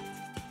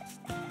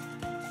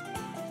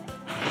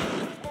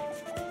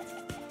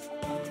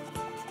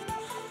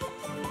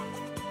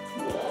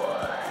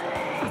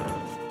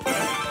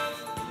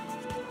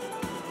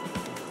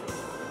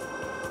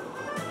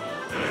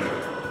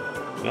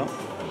 Well.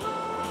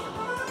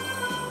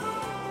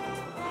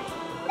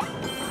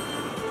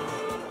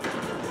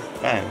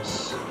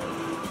 Nice.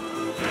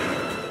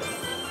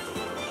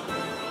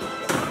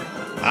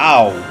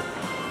 Ow!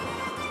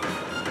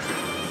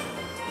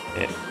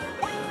 It.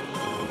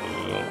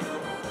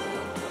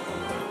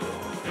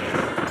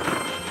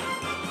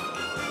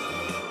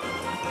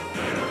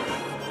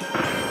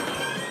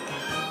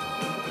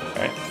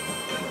 Alright.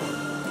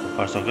 So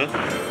far so good.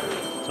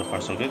 So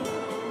far so good.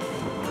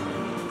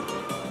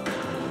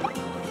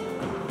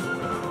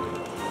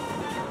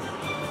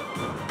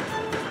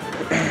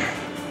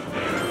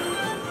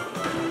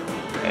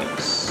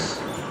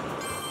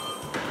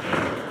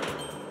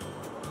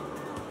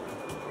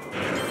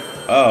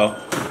 Uh-oh.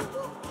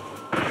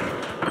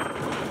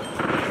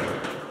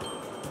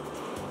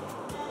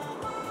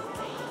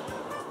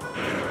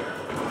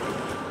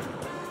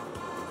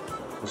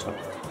 This one.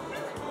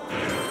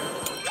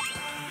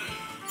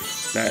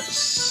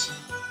 Nice.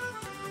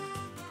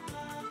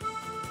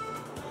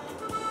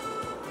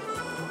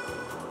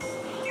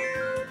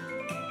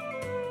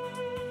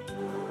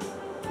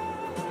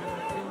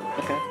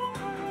 Okay.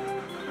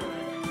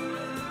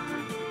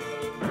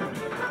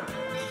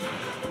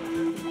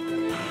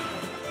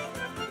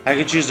 I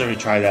could choose to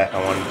retry that if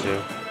I wanted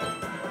to.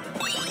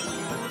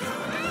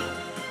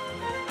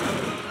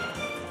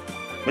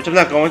 Which I'm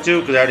not going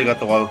to, because I already got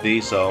the Waddle Dee,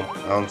 so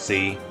I don't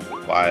see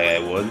why I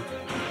would.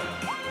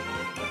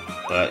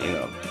 But, you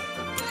know.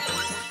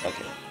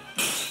 Okay.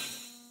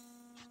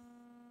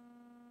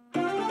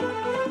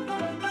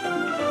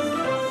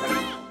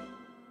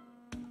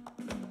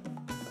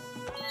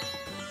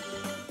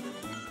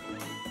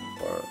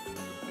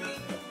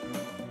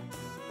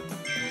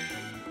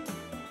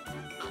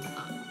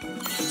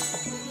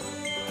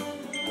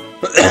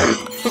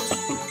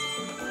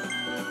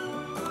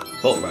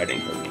 Boat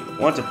riding for me.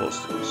 Wanted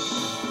posters.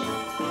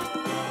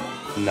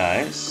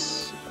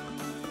 Nice.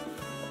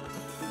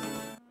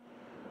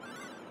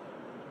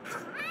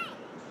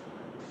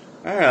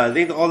 Alright, I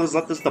think all that's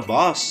left is the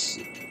boss.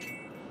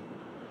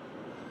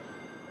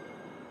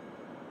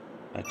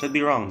 I could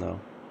be wrong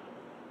though.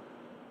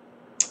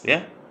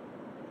 Yeah.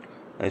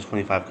 Nice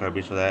 25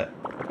 Kirby's for that.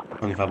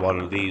 25 water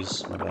of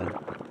these. My bad.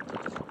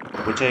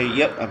 Which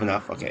yep, I have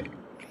enough. Okay.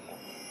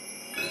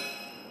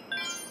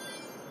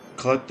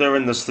 Collector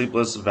in the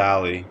Sleepless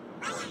Valley.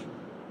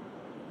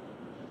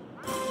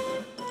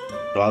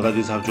 So all that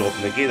is have to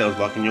open the gate that was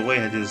blocking your way.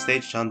 Head to the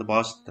stage, challenge the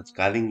boss that's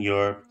guiding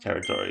your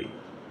territory.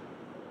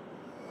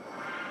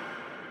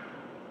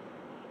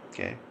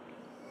 Okay.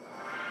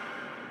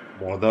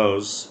 More of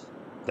those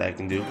that I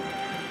can do.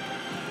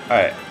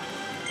 Alright.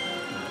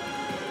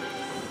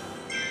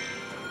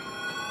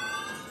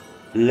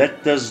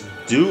 Let us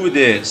do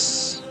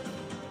this.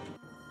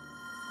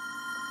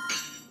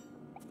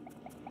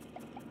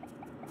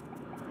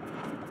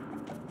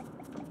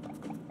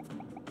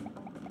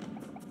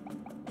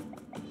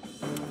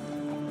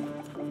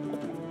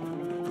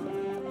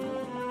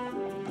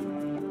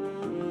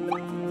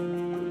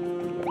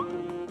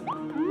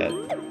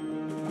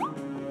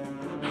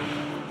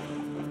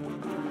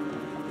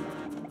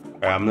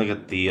 Alright, I'm gonna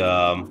get the,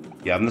 yeah,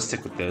 I'm gonna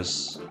stick with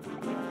this.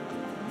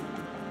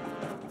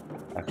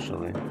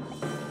 Actually.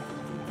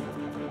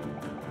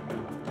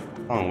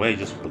 Long way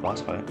just for the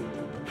boss fight.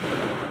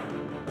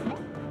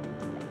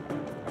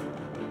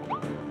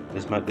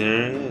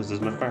 There it is,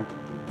 there's my friend.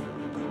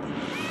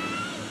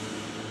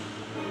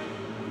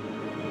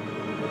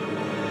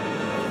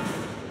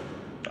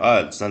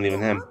 Oh, it's not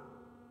even him.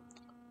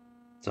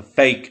 It's a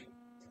fake.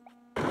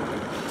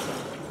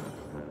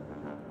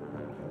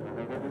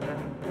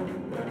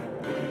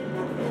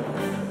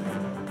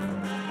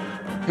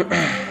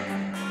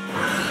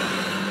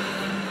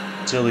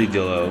 Silly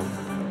Dillo.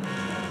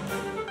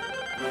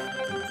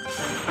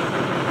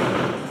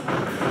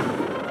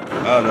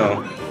 Oh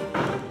no.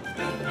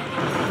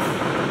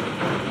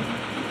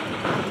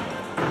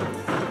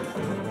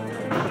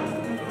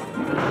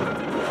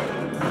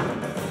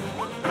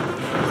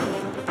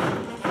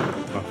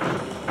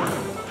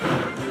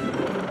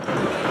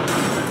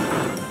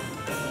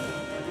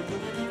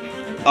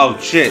 Oh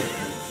shit.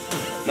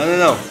 No, no,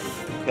 no.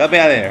 Get me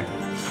out of here.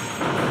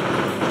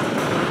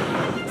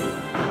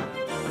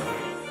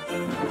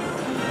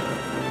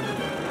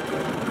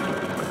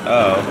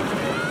 Uh oh.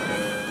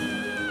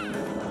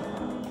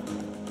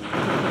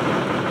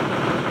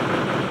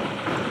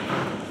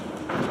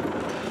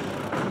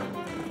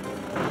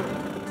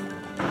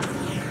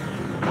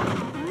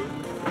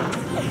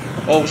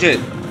 Oh shit.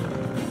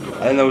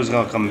 I didn't know he was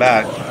gonna come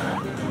back.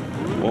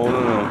 Oh no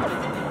no.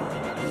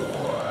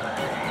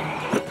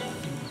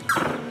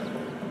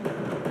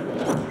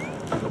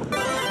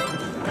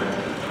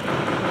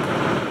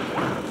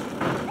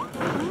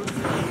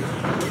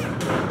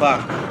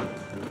 Fuck.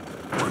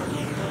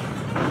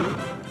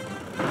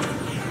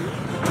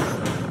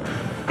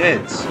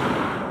 Kids.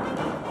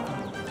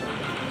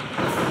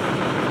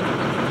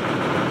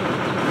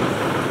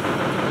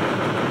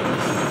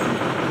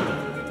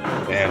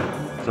 Damn,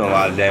 doing a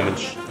lot of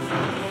damage.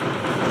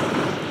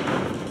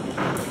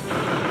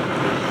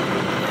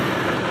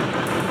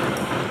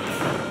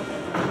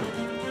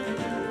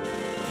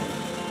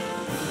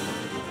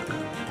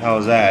 How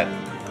was that?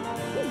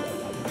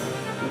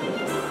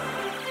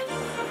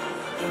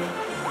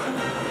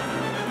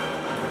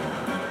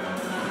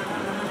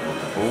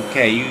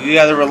 Okay, you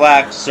gotta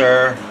relax,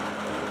 sir.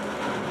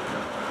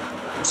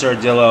 Sir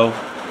Dillo.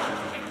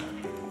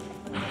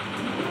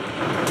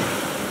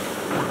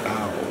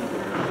 Ow.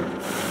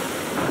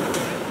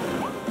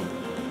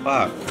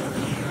 Fuck.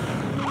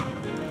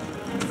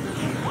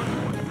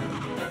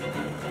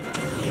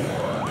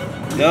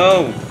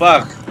 No,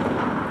 fuck.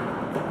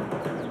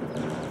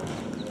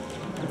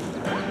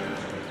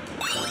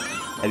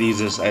 I had to use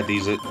this, I had to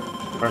use it.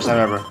 First time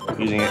ever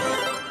using it.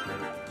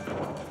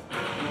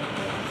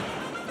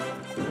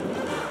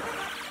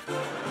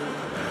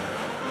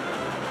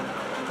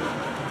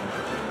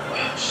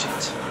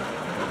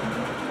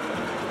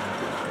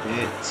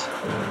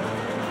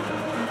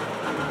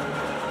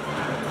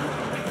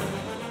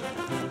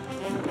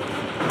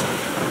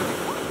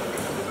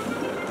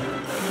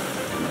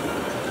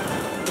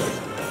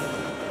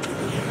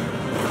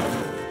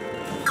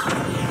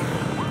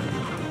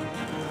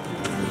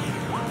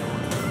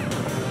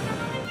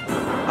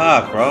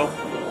 Fuck, bro.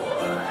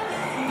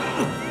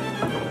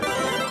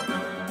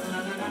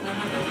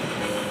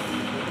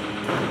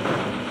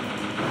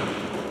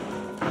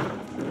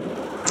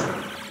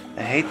 I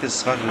hate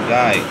this fucking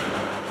guy.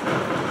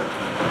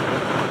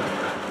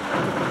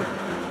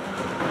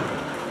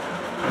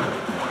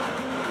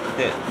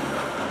 Hit.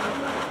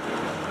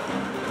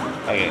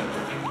 Okay.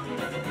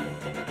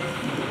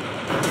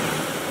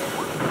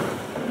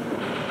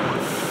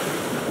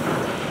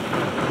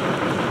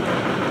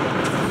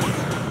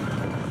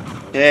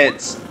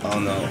 Hits. Oh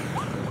no.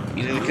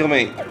 He's gonna kill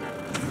me.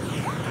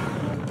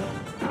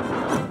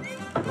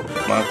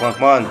 Come on, come on,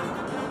 come on.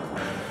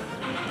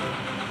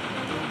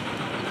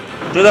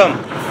 Shoot him.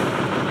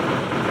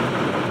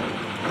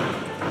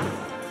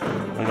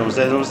 He's almost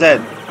dead, he's almost dead.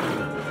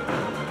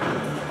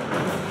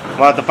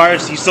 Come on, the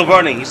fire's, he's still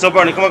burning, he's still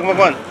burning. Come on, come on,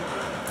 come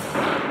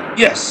on.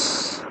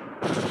 Yes!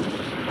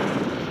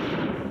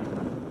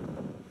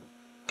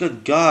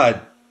 Good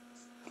God.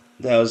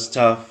 That was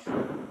tough.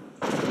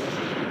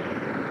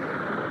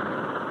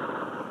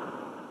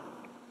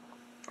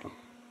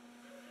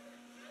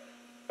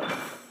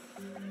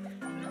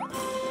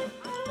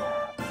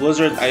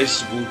 Blizzard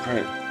Ice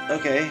Blueprint.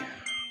 Okay.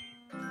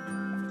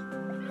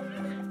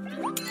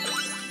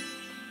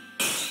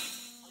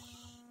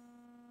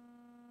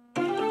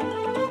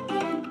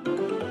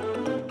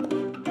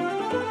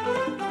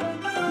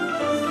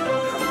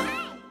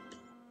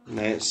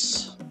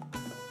 Nice.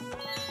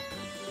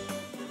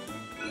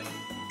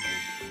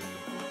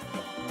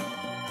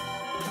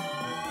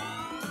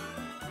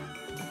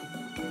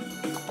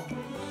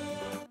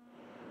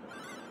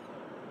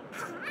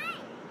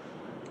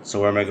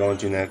 So where am I going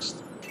to next?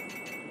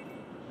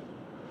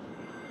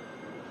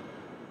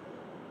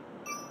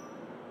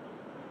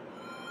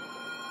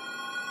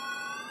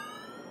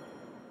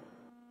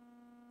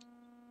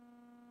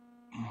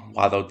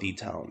 Waddle D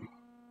Town.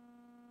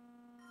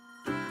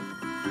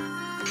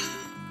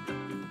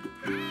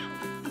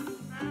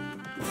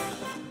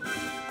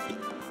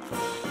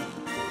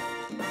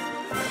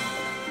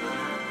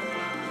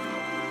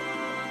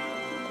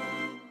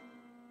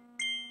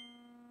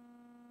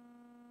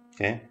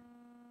 Okay.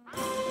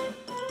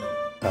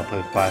 I'll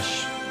play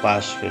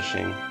flash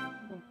fishing.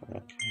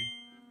 Okay.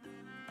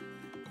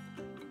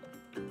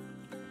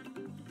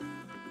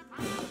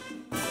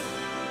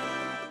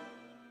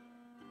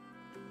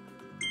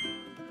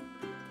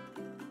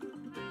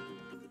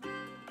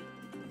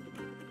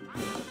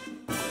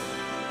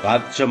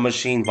 Gotcha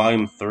Machine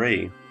Volume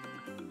 3.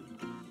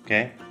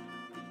 Okay.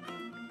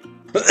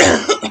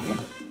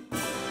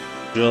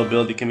 Drill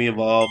ability can be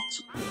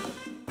evolved.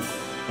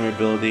 Hammer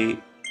ability.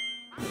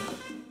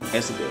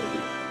 Ice ability.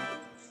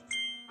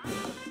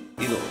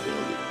 Needle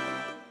ability.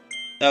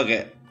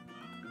 Okay.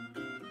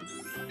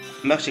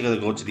 I'm actually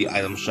gonna go to the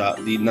item shop.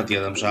 Not the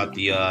item shop,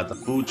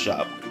 the food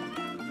shop.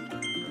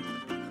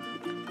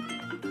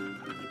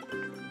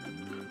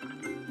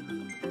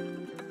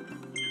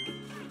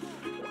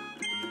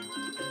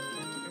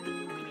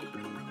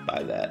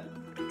 Buy that.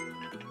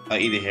 I'll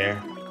eat it here.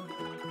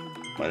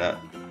 Why not?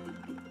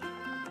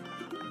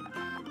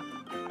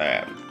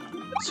 Alright.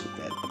 Let's eat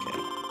that. Okay.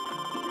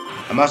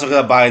 I'm also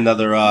gonna buy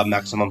another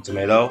maximum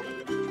tomato.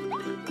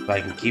 If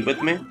I can keep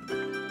with me.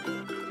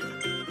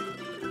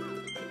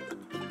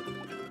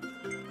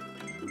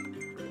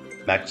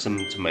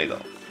 Maximum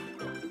tomato.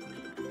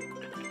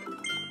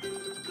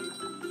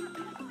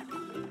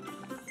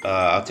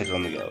 I'll take it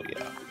on the go,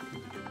 yeah.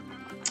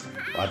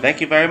 Well,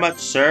 thank you very much,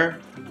 sir.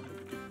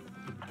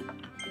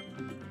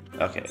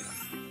 Okay.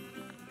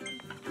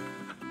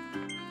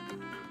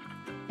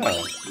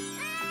 Oh.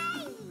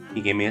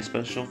 He gave me a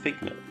special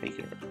figure.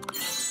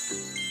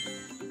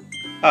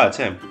 Ah, it's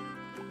him.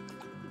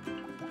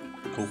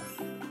 Cool.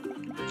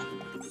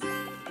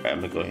 Alright,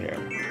 I'm gonna go here.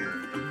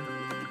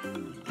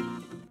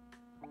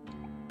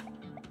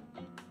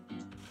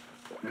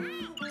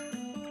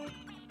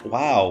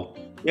 Wow,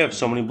 you have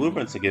so many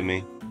blueprints to give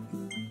me.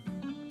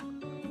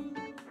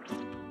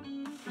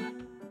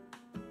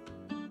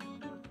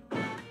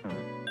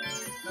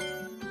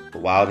 The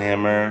Wild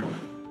Hammer,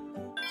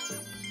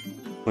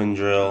 Twin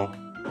Drill,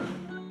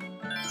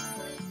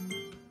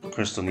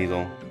 Crystal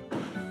Needle,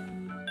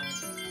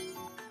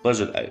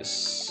 Blizzard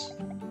Ice.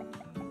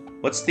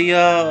 What's the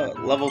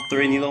level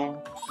 3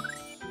 needle?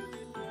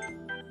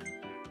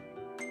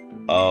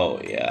 Oh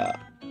yeah.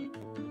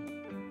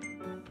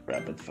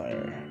 Rapid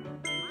Fire.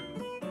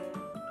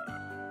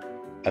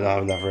 I don't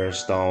have enough rare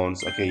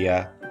stones. Okay,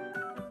 yeah.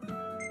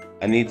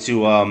 I need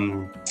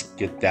to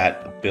get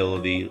that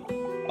ability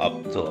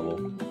up to level.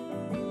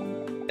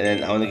 And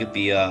then I want to get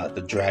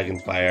the Dragon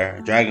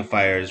Fire. Dragon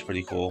Fire is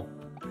pretty cool.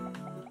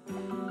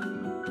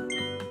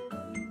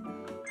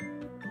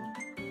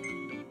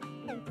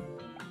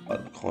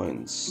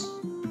 Coins.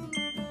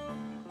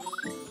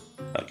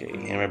 Okay,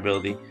 hammer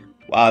ability.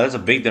 Wow, that's a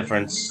big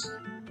difference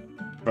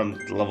from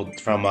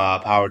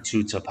power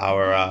 2 to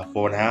power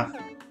 4.5.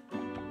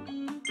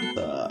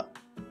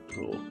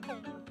 Cool.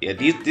 Yeah,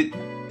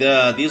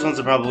 these ones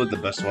are probably the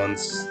best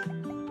ones.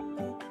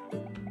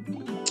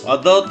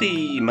 Although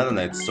the Meta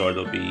Knight sword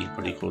will be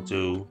pretty cool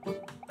too.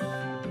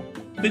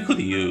 Be cool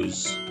to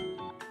use.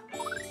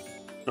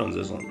 Which one's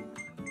this one?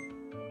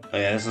 Oh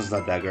yeah, this one's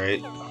not that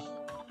great.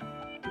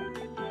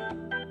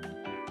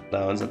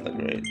 That one's not that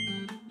great.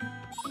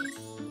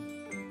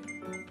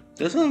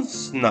 This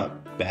one's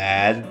not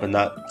bad, but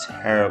not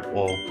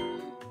terrible.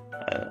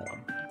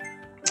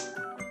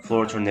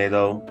 Floor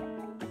tornado.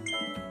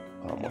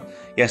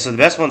 Yeah, so the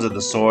best ones are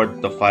the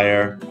sword, the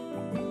fire,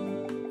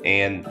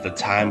 and the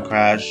time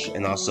crash,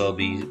 and also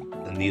the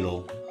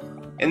needle,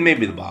 and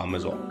maybe the bomb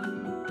as well.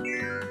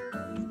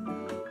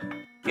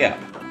 Yeah.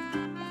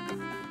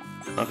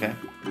 Okay.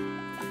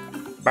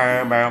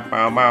 Bow, bow,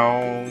 bow,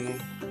 bow.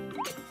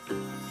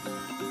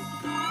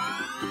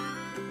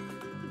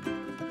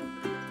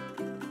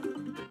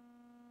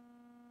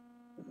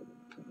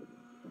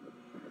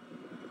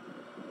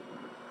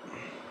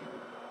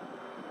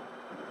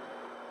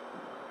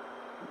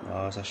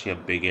 Oh, it's actually a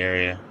big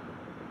area.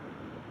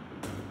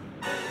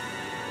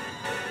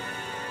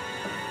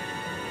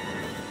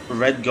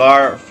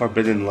 Redgar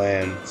Forbidden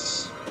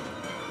Lands.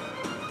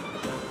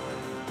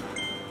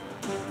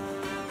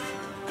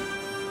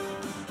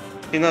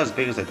 Okay, not as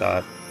big as I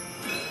thought.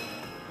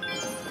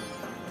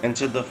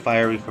 Enter the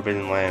fiery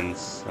Forbidden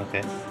Lands.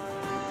 Okay.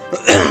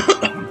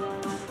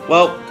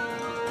 Well,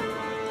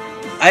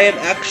 I am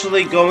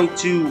actually going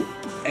to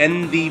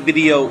end the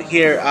video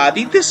here. I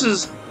think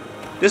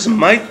this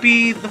might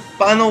be the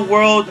final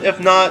world. If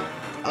not,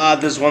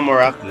 there's one more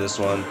after this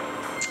one.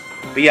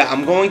 But yeah,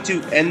 I'm going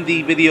to end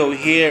the video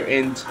here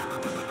and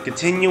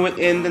continue it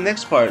in the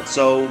next part.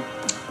 So,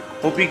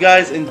 hope you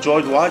guys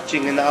enjoyed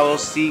watching, and I will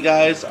see you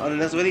guys on the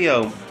next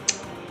video.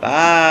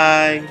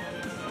 Bye!